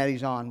mission that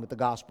he's on with the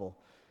gospel.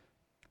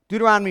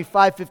 Deuteronomy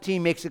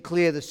 5:15 makes it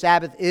clear the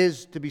Sabbath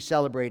is to be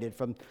celebrated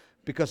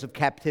because of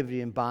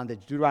captivity and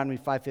bondage. Deuteronomy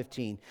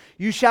 5:15.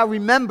 You shall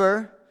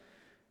remember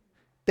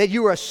that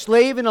you were a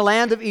slave in the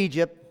land of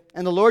Egypt,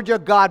 and the Lord your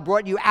God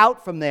brought you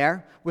out from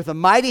there with a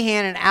mighty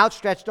hand and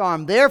outstretched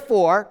arm.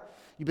 Therefore,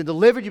 you've been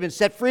delivered, you've been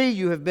set free,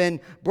 you have been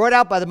brought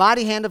out by the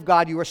mighty hand of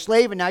God. You were a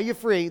slave and now you're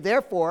free.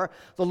 Therefore,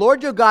 the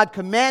Lord your God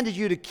commanded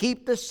you to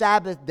keep the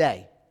Sabbath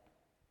day.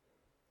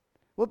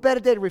 What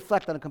better day to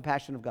reflect on the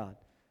compassion of God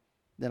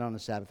than on the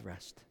Sabbath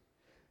rest?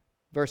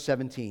 Verse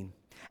 17.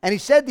 And he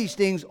said these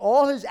things,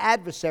 all his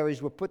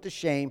adversaries were put to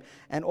shame,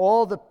 and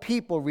all the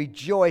people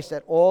rejoiced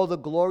at all the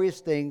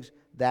glorious things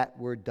that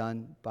were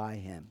done by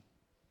him.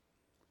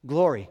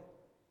 Glory,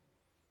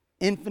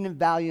 infinite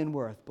value and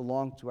worth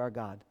belong to our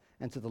God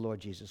and to the Lord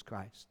Jesus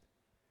Christ.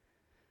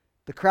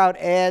 The crowd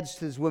adds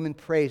to this woman's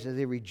praise as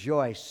they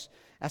rejoice.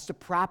 That's the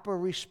proper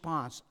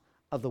response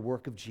of the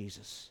work of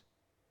Jesus.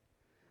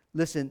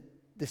 Listen,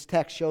 this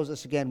text shows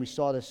us again, we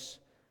saw this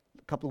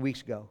a couple of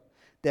weeks ago,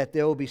 that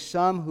there will be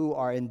some who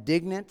are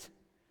indignant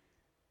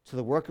to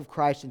the work of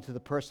Christ and to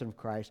the person of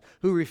Christ,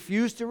 who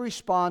refuse to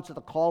respond to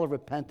the call of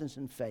repentance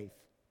and faith.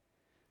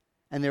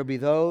 And there will be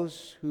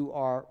those who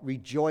are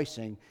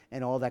rejoicing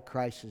in all that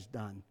Christ has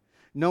done.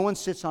 No one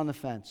sits on the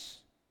fence.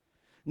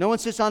 No one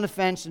sits on the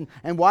fence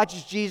and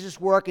watches Jesus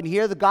work and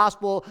hear the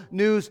gospel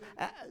news.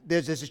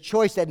 There's a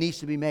choice that needs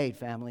to be made,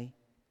 family.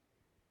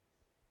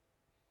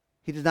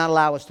 He does not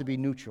allow us to be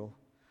neutral.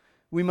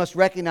 We must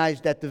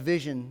recognize that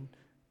division,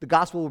 the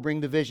gospel will bring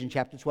division,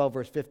 chapter 12,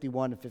 verse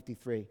 51 and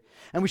 53.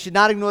 And we should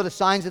not ignore the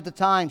signs of the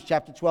times,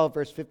 chapter 12,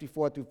 verse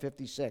 54 through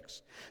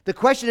 56. The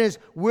question is,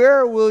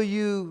 where will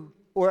you,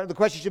 or the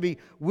question should be,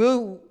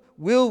 will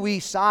we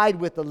side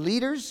with the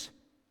leaders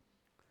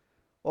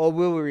or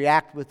will we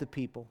react with the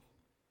people?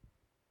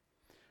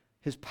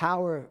 His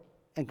power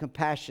and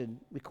compassion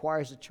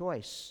requires a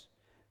choice.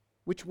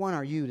 Which one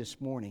are you this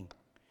morning?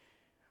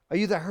 Are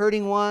you the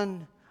hurting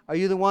one? Are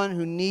you the one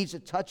who needs a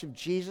touch of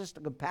Jesus, the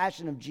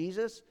compassion of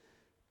Jesus?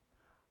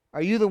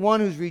 Are you the one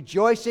who's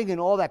rejoicing in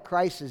all that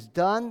Christ has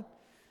done?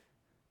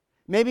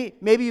 Maybe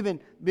you've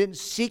been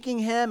seeking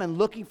him and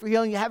looking for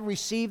healing. You haven't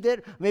received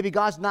it. Maybe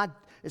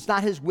it's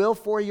not his will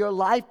for your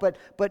life,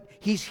 but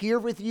he's here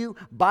with you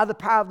by the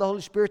power of the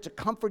Holy Spirit to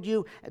comfort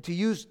you, and to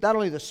use not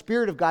only the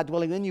Spirit of God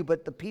dwelling in you,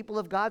 but the people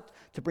of God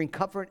to bring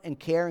comfort and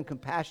care and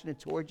compassion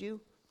toward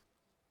you.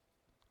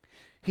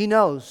 He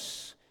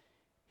knows.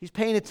 He's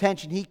paying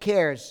attention. He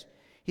cares.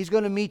 He's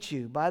going to meet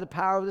you by the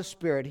power of the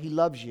Spirit. He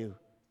loves you.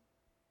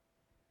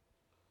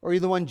 Or are you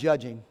the one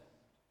judging?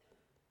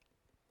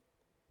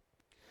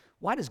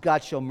 Why does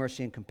God show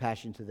mercy and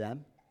compassion to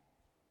them?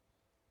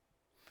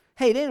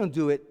 Hey, they don't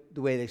do it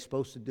the way they're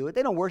supposed to do it.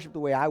 They don't worship the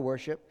way I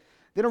worship.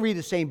 They don't read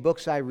the same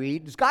books I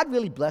read. Is God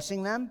really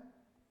blessing them?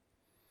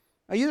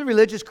 Are you the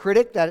religious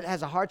critic that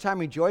has a hard time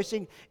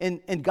rejoicing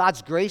in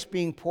God's grace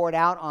being poured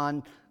out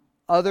on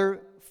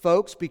other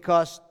folks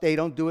because they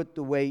don't do it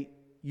the way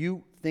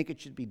you think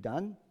it should be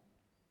done?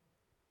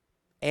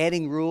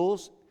 Adding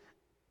rules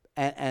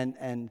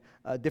and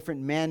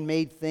different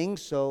man-made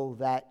things so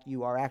that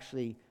you are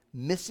actually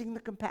missing the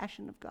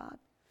compassion of God?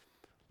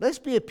 Let's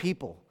be a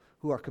people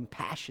who are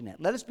compassionate.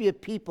 Let us be a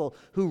people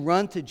who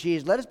run to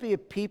Jesus. Let us be a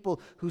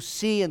people who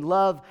see and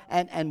love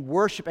and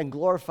worship and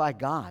glorify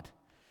God.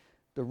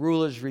 The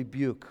ruler's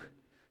rebuke.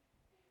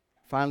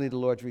 Finally, the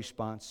Lord's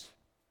response.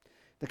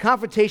 The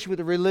confrontation with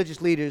the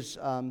religious leaders,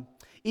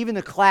 even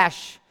the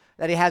clash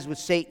that he has with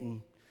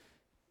Satan,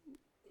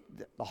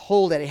 the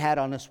hold that he had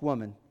on this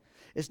woman,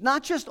 is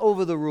not just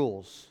over the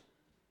rules,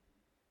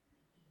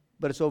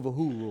 but it's over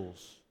who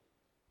rules.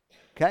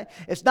 Okay?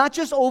 It's not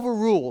just over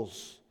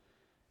rules,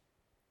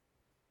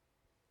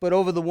 but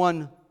over the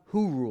one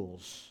who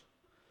rules.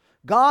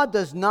 God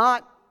does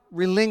not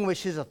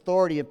relinquish his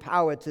authority and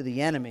power to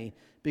the enemy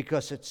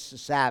because it's the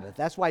Sabbath.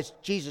 That's why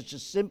Jesus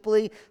just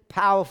simply,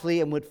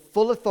 powerfully, and with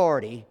full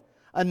authority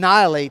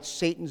annihilates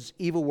Satan's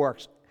evil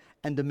works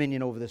and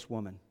dominion over this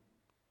woman.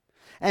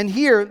 And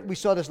here, we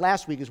saw this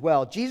last week as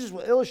well, Jesus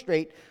will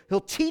illustrate, he'll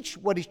teach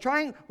what he's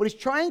trying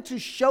to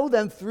show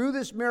them through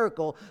this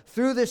miracle,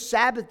 through this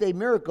Sabbath day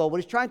miracle,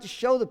 what he's trying to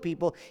show the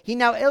people, he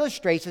now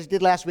illustrates, as he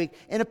did last week,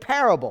 in a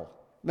parable.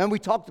 Remember we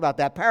talked about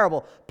that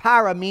parable.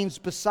 Para means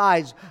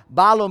besides.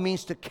 Balo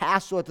means to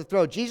cast or to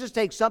throw. Jesus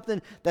takes something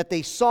that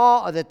they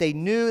saw or that they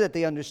knew, that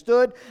they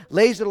understood,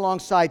 lays it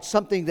alongside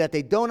something that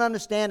they don't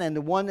understand, and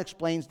the one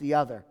explains the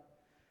other.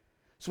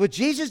 So what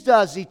Jesus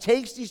does is he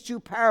takes these two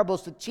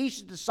parables to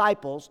teach the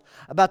disciples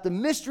about the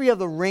mystery of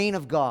the reign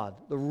of God,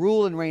 the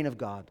rule and reign of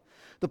God.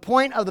 The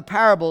point of the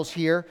parables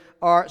here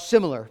are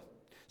similar.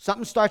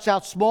 Something starts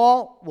out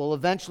small, will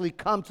eventually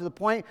come to the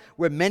point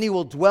where many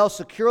will dwell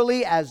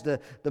securely as the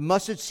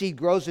mustard seed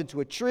grows into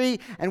a tree,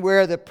 and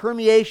where the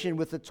permeation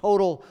with the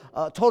total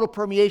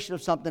permeation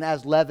of something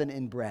as leaven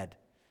in bread.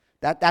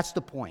 That's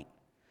the point.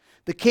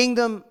 The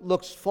kingdom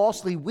looks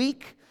falsely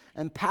weak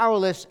and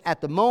powerless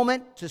at the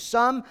moment to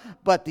some,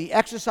 but the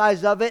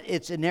exercise of it,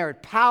 its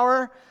inherent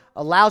power,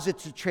 allows it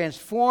to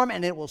transform,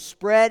 and it will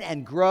spread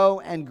and grow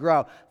and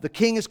grow. The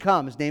king has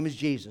come. His name is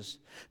Jesus.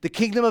 The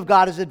kingdom of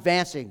God is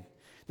advancing.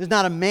 There's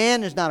not a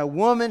man, there's not a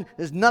woman,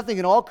 there's nothing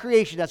in all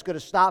creation that's going to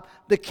stop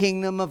the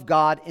kingdom of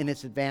God in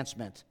its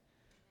advancement.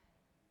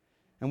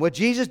 And what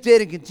Jesus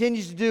did and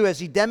continues to do as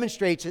he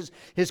demonstrates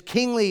his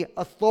kingly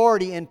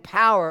authority and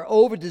power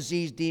over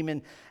disease,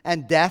 demon,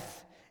 and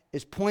death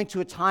is point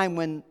to a time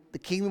when the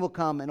kingdom will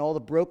come and all the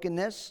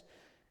brokenness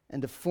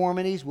and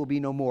deformities will be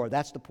no more.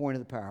 That's the point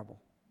of the parable.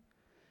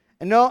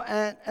 And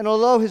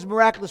although his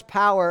miraculous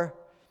power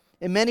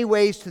in many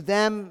ways to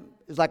them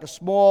is like a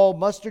small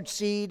mustard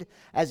seed,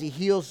 as he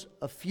heals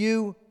a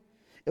few,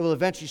 it will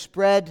eventually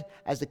spread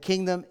as the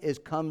kingdom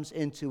comes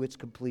into its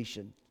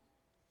completion.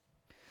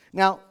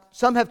 Now,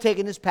 some have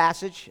taken this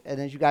passage, and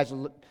as you guys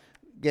will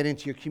get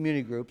into your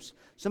community groups,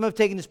 some have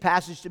taken this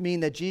passage to mean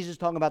that Jesus is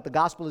talking about the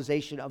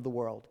gospelization of the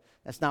world.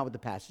 That's not what the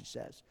passage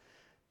says.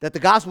 That the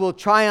gospel will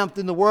triumph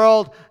in the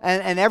world,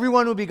 and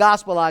everyone will be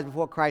gospelized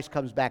before Christ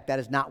comes back. That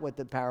is not what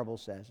the parable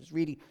says. It's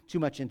reading too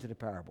much into the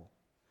parable.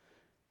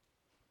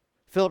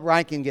 Philip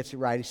Ryken gets it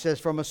right. He says,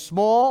 from a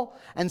small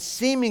and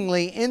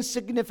seemingly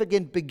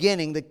insignificant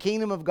beginning, the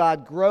kingdom of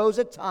God grows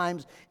at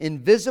times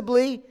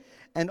invisibly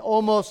and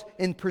almost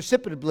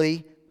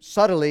imperceptibly,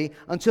 subtly,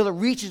 until it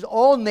reaches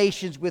all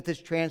nations with its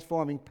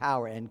transforming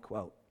power, end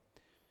quote.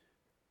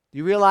 Do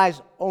you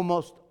realize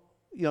almost,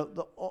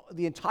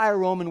 the entire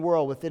Roman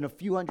world within a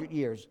few hundred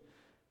years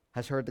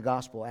has heard the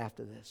gospel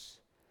after this?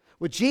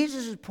 What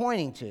Jesus is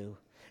pointing to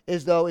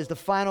is the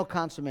final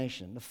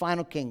consummation, the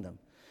final kingdom.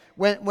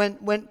 When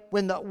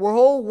the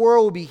whole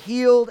world will be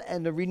healed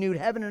and the renewed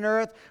heaven and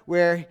earth,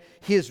 where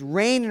his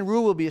reign and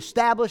rule will be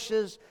established,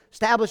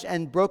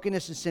 and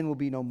brokenness and sin will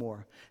be no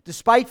more.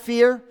 Despite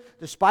fear,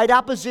 despite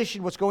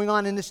opposition, what's going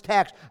on in this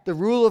text, the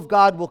rule of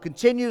God will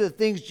continue. The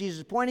things Jesus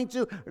is pointing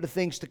to are the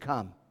things to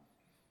come.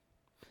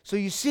 So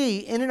you see,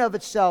 in and of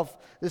itself,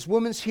 this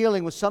woman's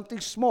healing was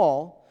something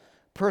small,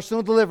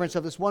 personal deliverance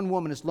of this one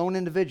woman, this lone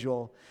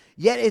individual,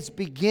 yet its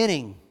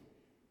beginning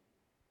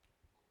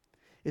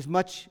is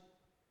much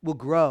will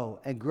grow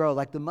and grow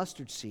like the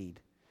mustard seed.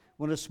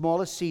 One of the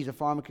smallest seeds a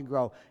farmer can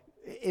grow.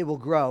 It will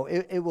grow.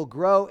 It will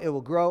grow. It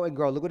will grow and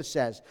grow. Look what it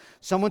says.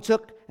 Someone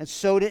took and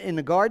sowed it in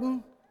the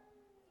garden.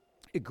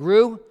 It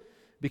grew,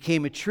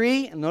 became a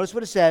tree, and notice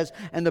what it says,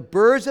 and the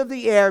birds of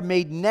the air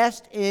made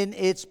nest in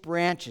its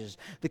branches.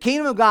 The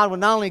kingdom of God will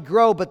not only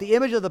grow, but the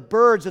image of the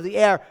birds of the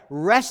air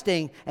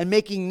resting and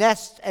making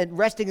nests and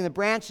resting in the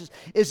branches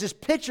is this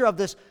picture of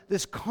this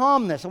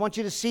calmness. I want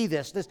you to see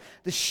this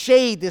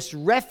shade, this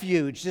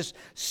refuge, this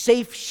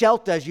safe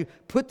shelter. As you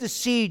put the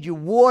seed, you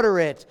water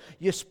it,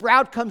 your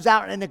sprout comes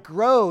out and it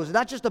grows,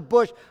 not just a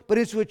bush, but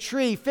into a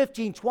tree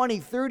 15, 20,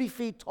 30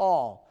 feet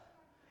tall.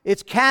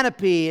 Its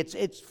canopy,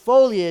 its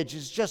foliage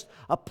is just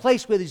a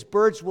place where these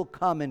birds will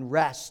come and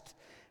rest,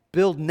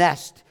 build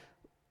nest,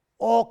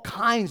 all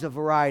kinds of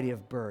variety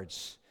of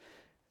birds.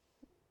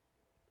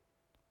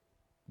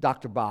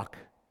 Dr. Bach.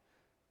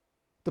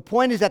 The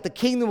point is that the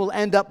kingdom will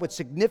end up with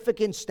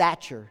significant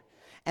stature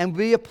and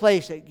be a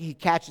place, he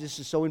catches this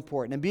is so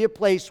important, and be a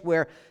place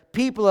where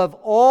people of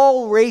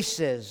all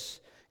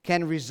races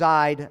can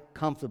reside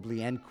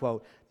comfortably, end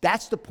quote.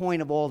 That's the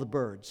point of all the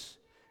birds.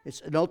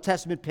 It's an Old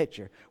Testament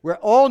picture where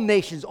all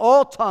nations,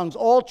 all tongues,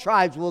 all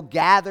tribes will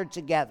gather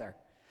together.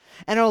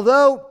 And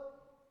although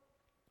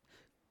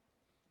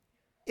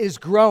it is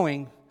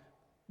growing,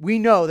 we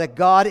know that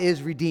God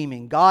is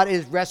redeeming, God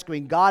is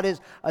rescuing, God is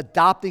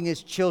adopting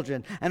His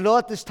children. And although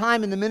at this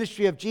time in the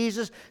ministry of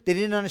Jesus, they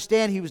didn't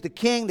understand He was the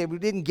King, they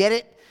didn't get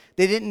it,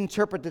 they didn't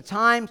interpret the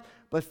times,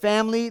 but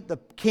family, the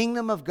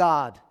kingdom of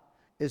God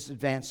is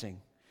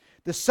advancing.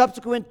 The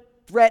subsequent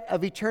threat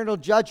of eternal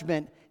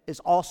judgment is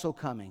also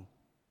coming.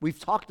 We've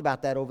talked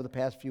about that over the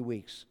past few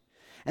weeks.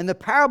 And the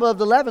parable of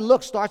the leaven,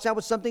 look, starts out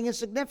with something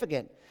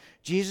insignificant.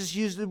 Jesus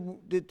used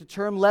the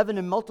term leaven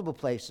in multiple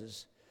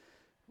places.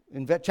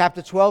 In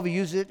chapter 12, He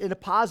uses it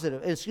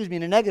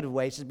in a negative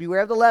way. He says,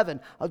 beware of the leaven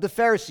of the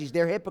Pharisees,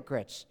 they're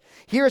hypocrites.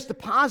 Here it's the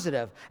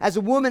positive. As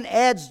a woman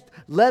adds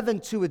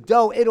leaven to a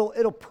dough,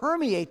 it'll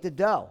permeate the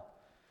dough.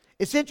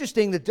 It's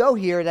interesting, the dough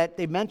here that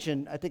they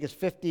mentioned, I think it's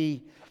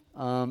 50,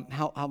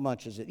 how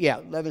much is it? Yeah,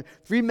 11.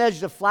 3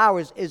 measures of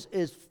flour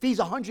feeds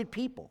 100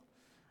 people.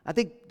 I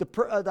think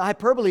the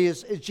hyperbole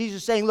is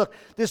Jesus saying, look,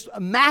 this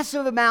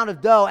massive amount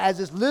of dough, as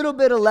this little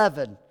bit of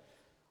leaven,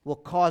 will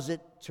cause it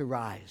to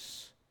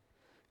rise.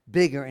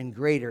 Bigger and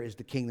greater is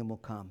the kingdom will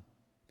come.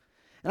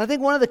 And I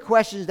think one of the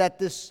questions that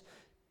this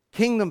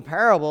kingdom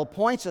parable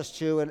points us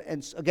to,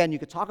 and again, you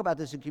could talk about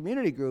this in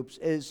community groups,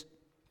 is,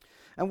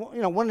 and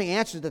one of the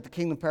answers that the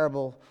kingdom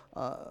parable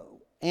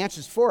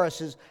answers for us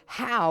is,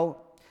 how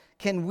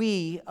can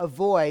we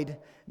avoid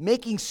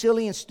making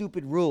silly and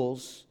stupid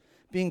rules,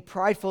 being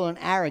prideful and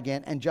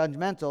arrogant and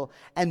judgmental,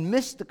 and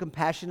miss the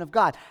compassion of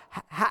God?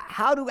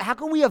 How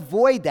can we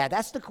avoid that?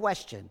 That's the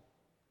question.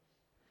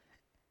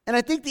 And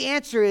I think the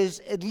answer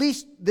is at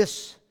least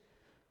this.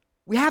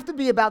 We have to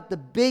be about the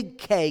big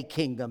K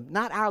kingdom,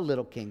 not our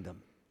little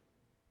kingdom.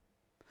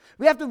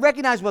 We have to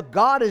recognize what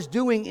God is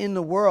doing in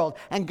the world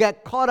and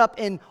get caught up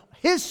in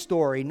His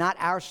story, not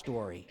our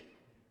story.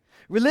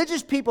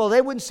 Religious people,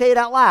 they wouldn't say it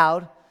out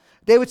loud.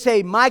 They would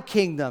say, my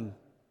kingdom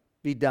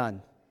be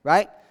done,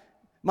 right?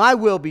 My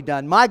will be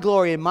done, my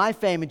glory and my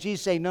fame. And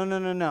Jesus say, no.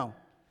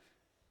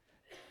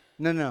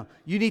 No.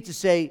 You need to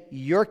say,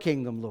 your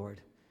kingdom, Lord.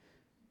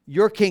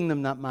 Your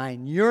kingdom, not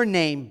mine. Your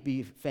name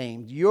be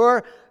famed.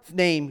 Your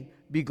name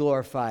be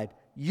glorified.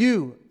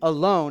 You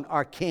alone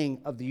are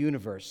King of the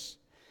universe.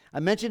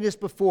 I mentioned this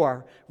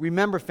before.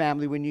 Remember,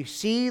 family, when you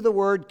see the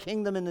word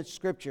kingdom in the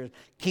Scriptures,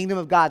 kingdom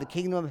of God, the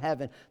kingdom of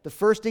heaven, the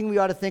first thing we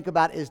ought to think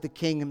about is the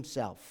King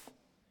Himself.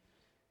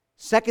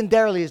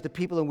 Secondarily is the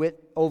people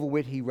over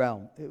which He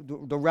realm,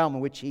 the realm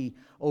in which He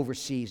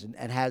oversees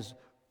and has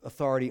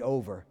authority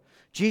over.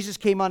 Jesus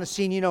came on the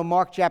scene,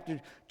 Mark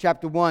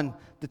chapter 1.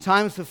 The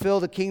time is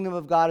fulfilled, the kingdom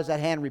of God is at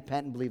hand.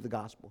 Repent and believe the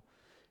gospel.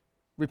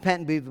 Repent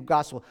and believe the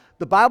gospel.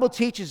 The Bible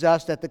teaches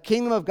us that the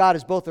kingdom of God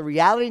is both a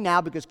reality now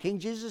because King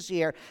Jesus is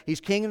here. He's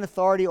king and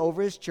authority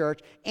over His church.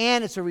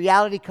 And it's a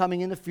reality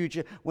coming in the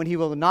future when He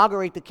will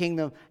inaugurate the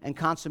kingdom and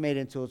consummate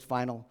it until its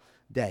final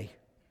day.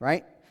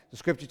 Right? The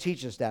Scripture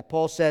teaches that.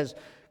 Paul says,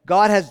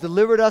 God has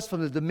delivered us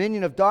from the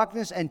dominion of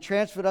darkness and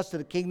transferred us to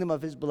the kingdom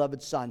of His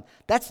beloved Son.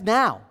 That's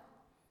now.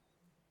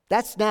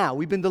 That's now.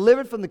 We've been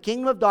delivered from the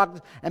kingdom of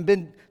darkness and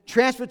been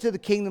transferred to the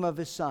kingdom of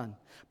His Son.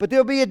 But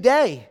there'll be a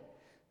day,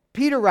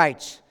 Peter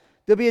writes,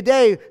 there'll be a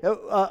day,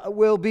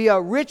 will be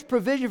a rich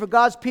provision for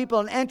God's people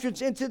and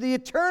entrance into the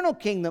eternal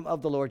kingdom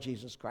of the Lord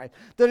Jesus Christ.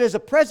 There's a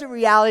present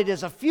reality,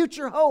 there's a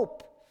future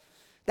hope.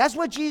 That's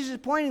what Jesus is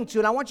pointing to,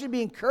 and I want you to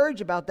be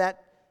encouraged about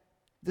that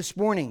this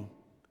morning.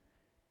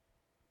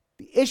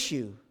 The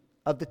issue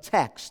of the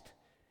text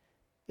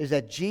is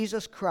that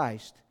Jesus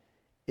Christ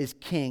is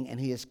King and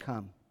He has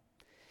come.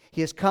 He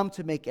has come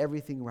to make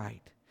everything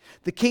right.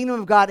 The kingdom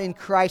of God in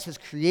Christ has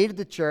created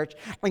the church,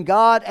 and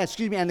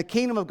the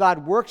kingdom of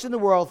God works in the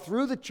world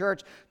through the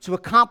church to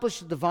accomplish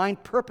the divine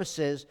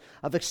purposes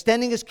of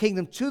extending His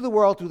kingdom to the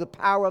world through the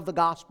power of the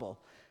gospel.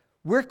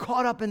 We're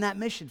caught up in that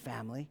mission,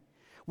 family.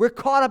 We're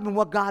caught up in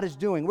what God is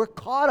doing. We're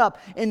caught up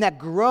in that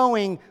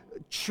growing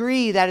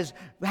tree that is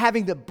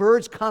having the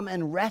birds come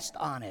and rest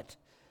on it.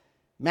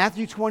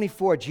 Matthew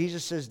 24,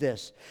 Jesus says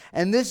this,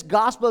 and this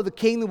gospel of the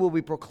kingdom will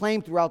be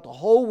proclaimed throughout the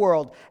whole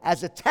world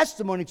as a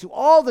testimony to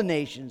all the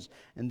nations,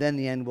 and then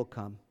the end will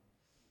come.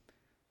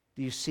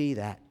 Do you see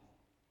that?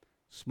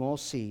 Small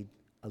seed,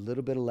 a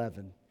little bit of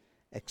leaven,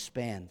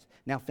 expands.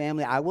 Now,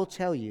 family, I will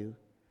tell you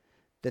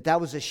that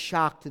was a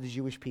shock to the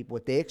Jewish people.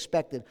 What they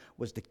expected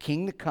was the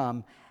king to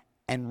come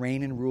and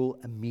reign and rule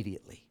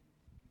immediately,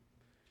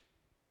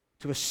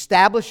 to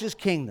establish His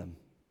kingdom.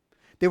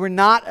 They were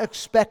not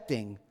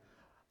expecting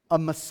a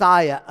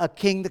Messiah, a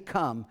king to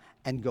come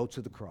and go to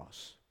the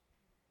cross.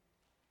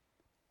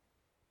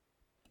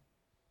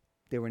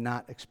 They were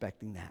not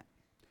expecting that.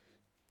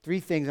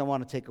 3 things I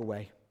want to take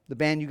away. The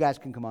band, you guys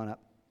can come on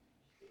up.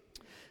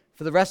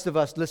 For the rest of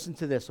us, listen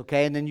to this,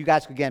 okay? And then you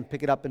guys, again,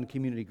 pick it up in the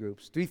community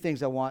groups. 3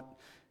 things I want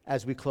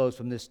as we close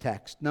from this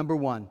text. Number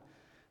 1,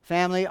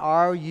 family,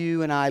 are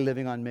you and I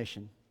living on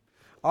mission?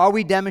 Are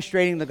we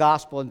demonstrating the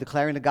gospel and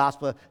declaring the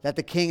gospel that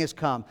the King has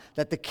come?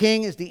 That the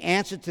King is the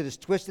answer to this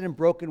twisted and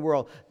broken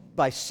world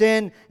by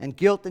sin and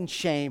guilt and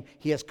shame.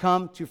 He has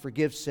come to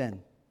forgive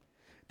sin.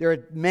 There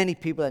are many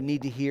people that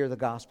need to hear the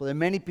gospel. There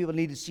are many people that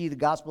need to see the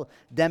gospel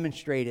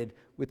demonstrated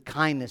with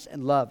kindness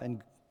and love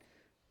and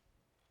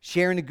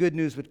sharing the good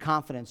news with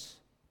confidence.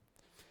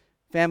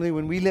 Family,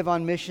 when we live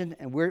on mission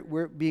and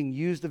we're being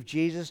used of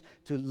Jesus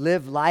to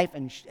live life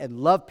and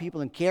love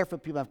people and care for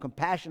people, have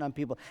compassion on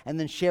people, and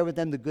then share with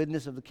them the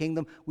goodness of the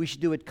kingdom, we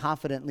should do it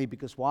confidently.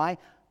 Because why?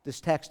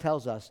 This text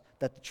tells us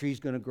that the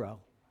tree's going to grow.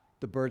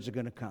 The birds are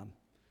going to come.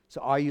 So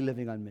are you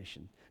living on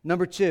mission?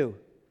 Number 2,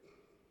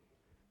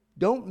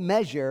 don't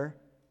measure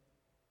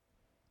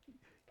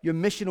your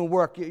missional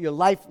work, your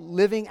life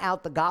living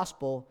out the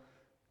gospel.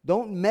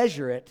 Don't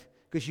measure it,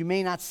 because you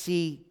may not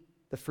see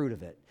the fruit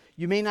of it.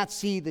 You may not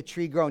see the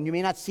tree growing. You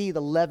may not see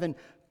the leaven,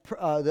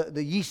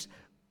 the yeast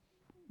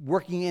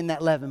working in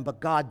that leaven, but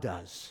God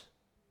does.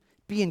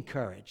 Be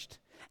encouraged.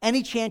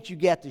 Any chance you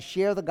get to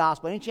share the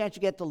gospel, any chance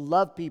you get to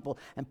love people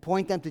and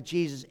point them to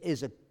Jesus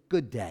is a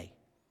good day.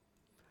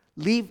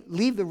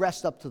 Leave the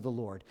rest up to the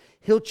Lord.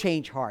 He'll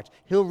change hearts.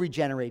 He'll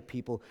regenerate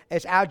people.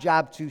 It's our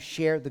job to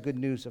share the good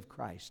news of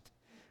Christ.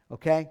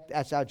 Okay?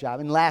 That's our job.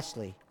 And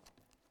lastly,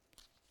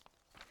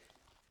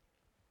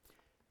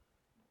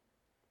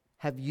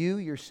 have you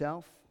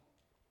yourself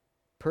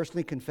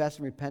personally confessed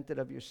and repented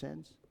of your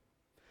sins?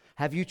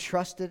 Have you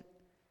trusted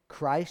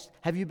Christ?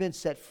 Have you been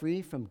set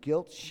free from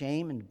guilt,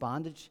 shame, and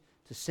bondage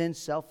to sin,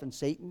 self, and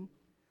Satan?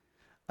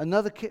 In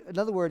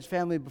other words,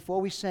 family, before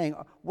we sing,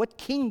 what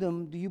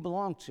kingdom do you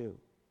belong to?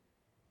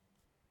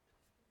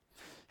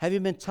 Have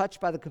you been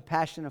touched by the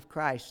compassion of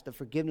Christ, the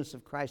forgiveness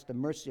of Christ, the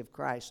mercy of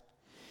Christ?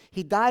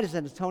 He died as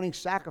an atoning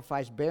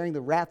sacrifice, bearing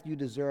the wrath you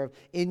deserve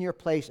in your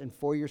place and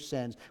for your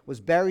sins. Was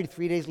buried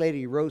 3 days later,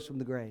 he rose from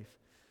the grave,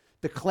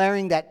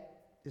 declaring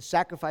that his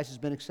sacrifice has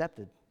been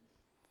accepted.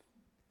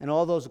 And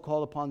all those who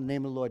call upon the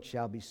name of the Lord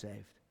shall be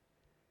saved.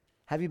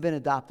 Have you been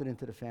adopted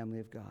into the family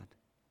of God?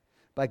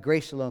 By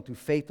grace alone, through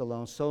faith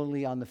alone,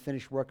 solely on the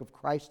finished work of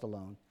Christ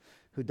alone,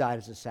 who died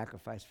as a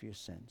sacrifice for your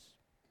sins.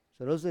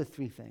 So those are the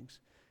 3 things.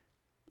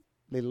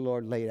 May the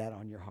Lord lay that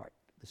on your heart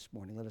this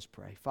morning. Let us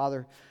pray.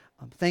 Father,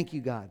 thank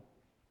you, God.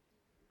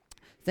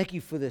 Thank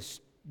you for this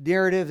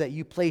narrative that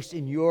you placed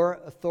in your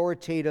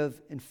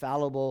authoritative,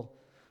 infallible,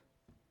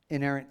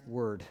 inerrant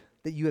word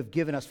that you have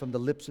given us from the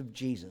lips of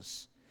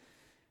Jesus.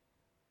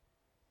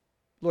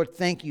 Lord,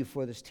 thank you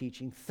for this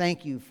teaching.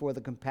 Thank you for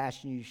the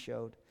compassion you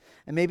showed.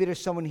 And maybe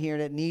there's someone here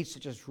that needs to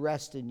just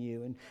rest in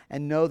you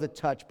and know the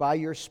touch by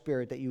your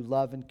Spirit that you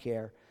love and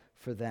care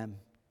for them.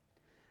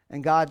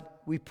 And God,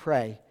 we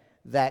pray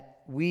that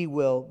we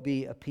will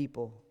be a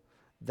people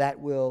that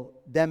will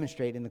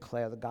demonstrate and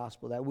declare the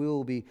gospel, that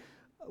we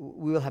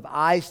will have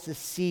eyes to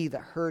see the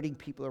hurting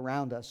people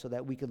around us so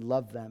that we can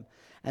love them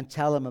and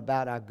tell them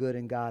about our good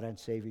and God and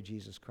Savior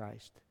Jesus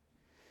Christ.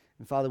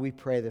 And Father, we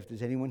pray that if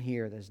there's anyone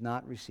here that has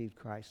not received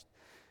Christ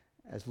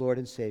as Lord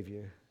and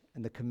Savior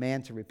and the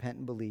command to repent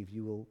and believe,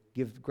 you will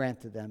grant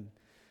to them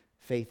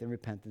faith and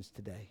repentance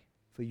today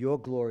for your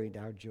glory and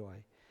our joy.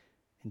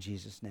 In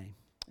Jesus' name,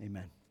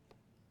 amen.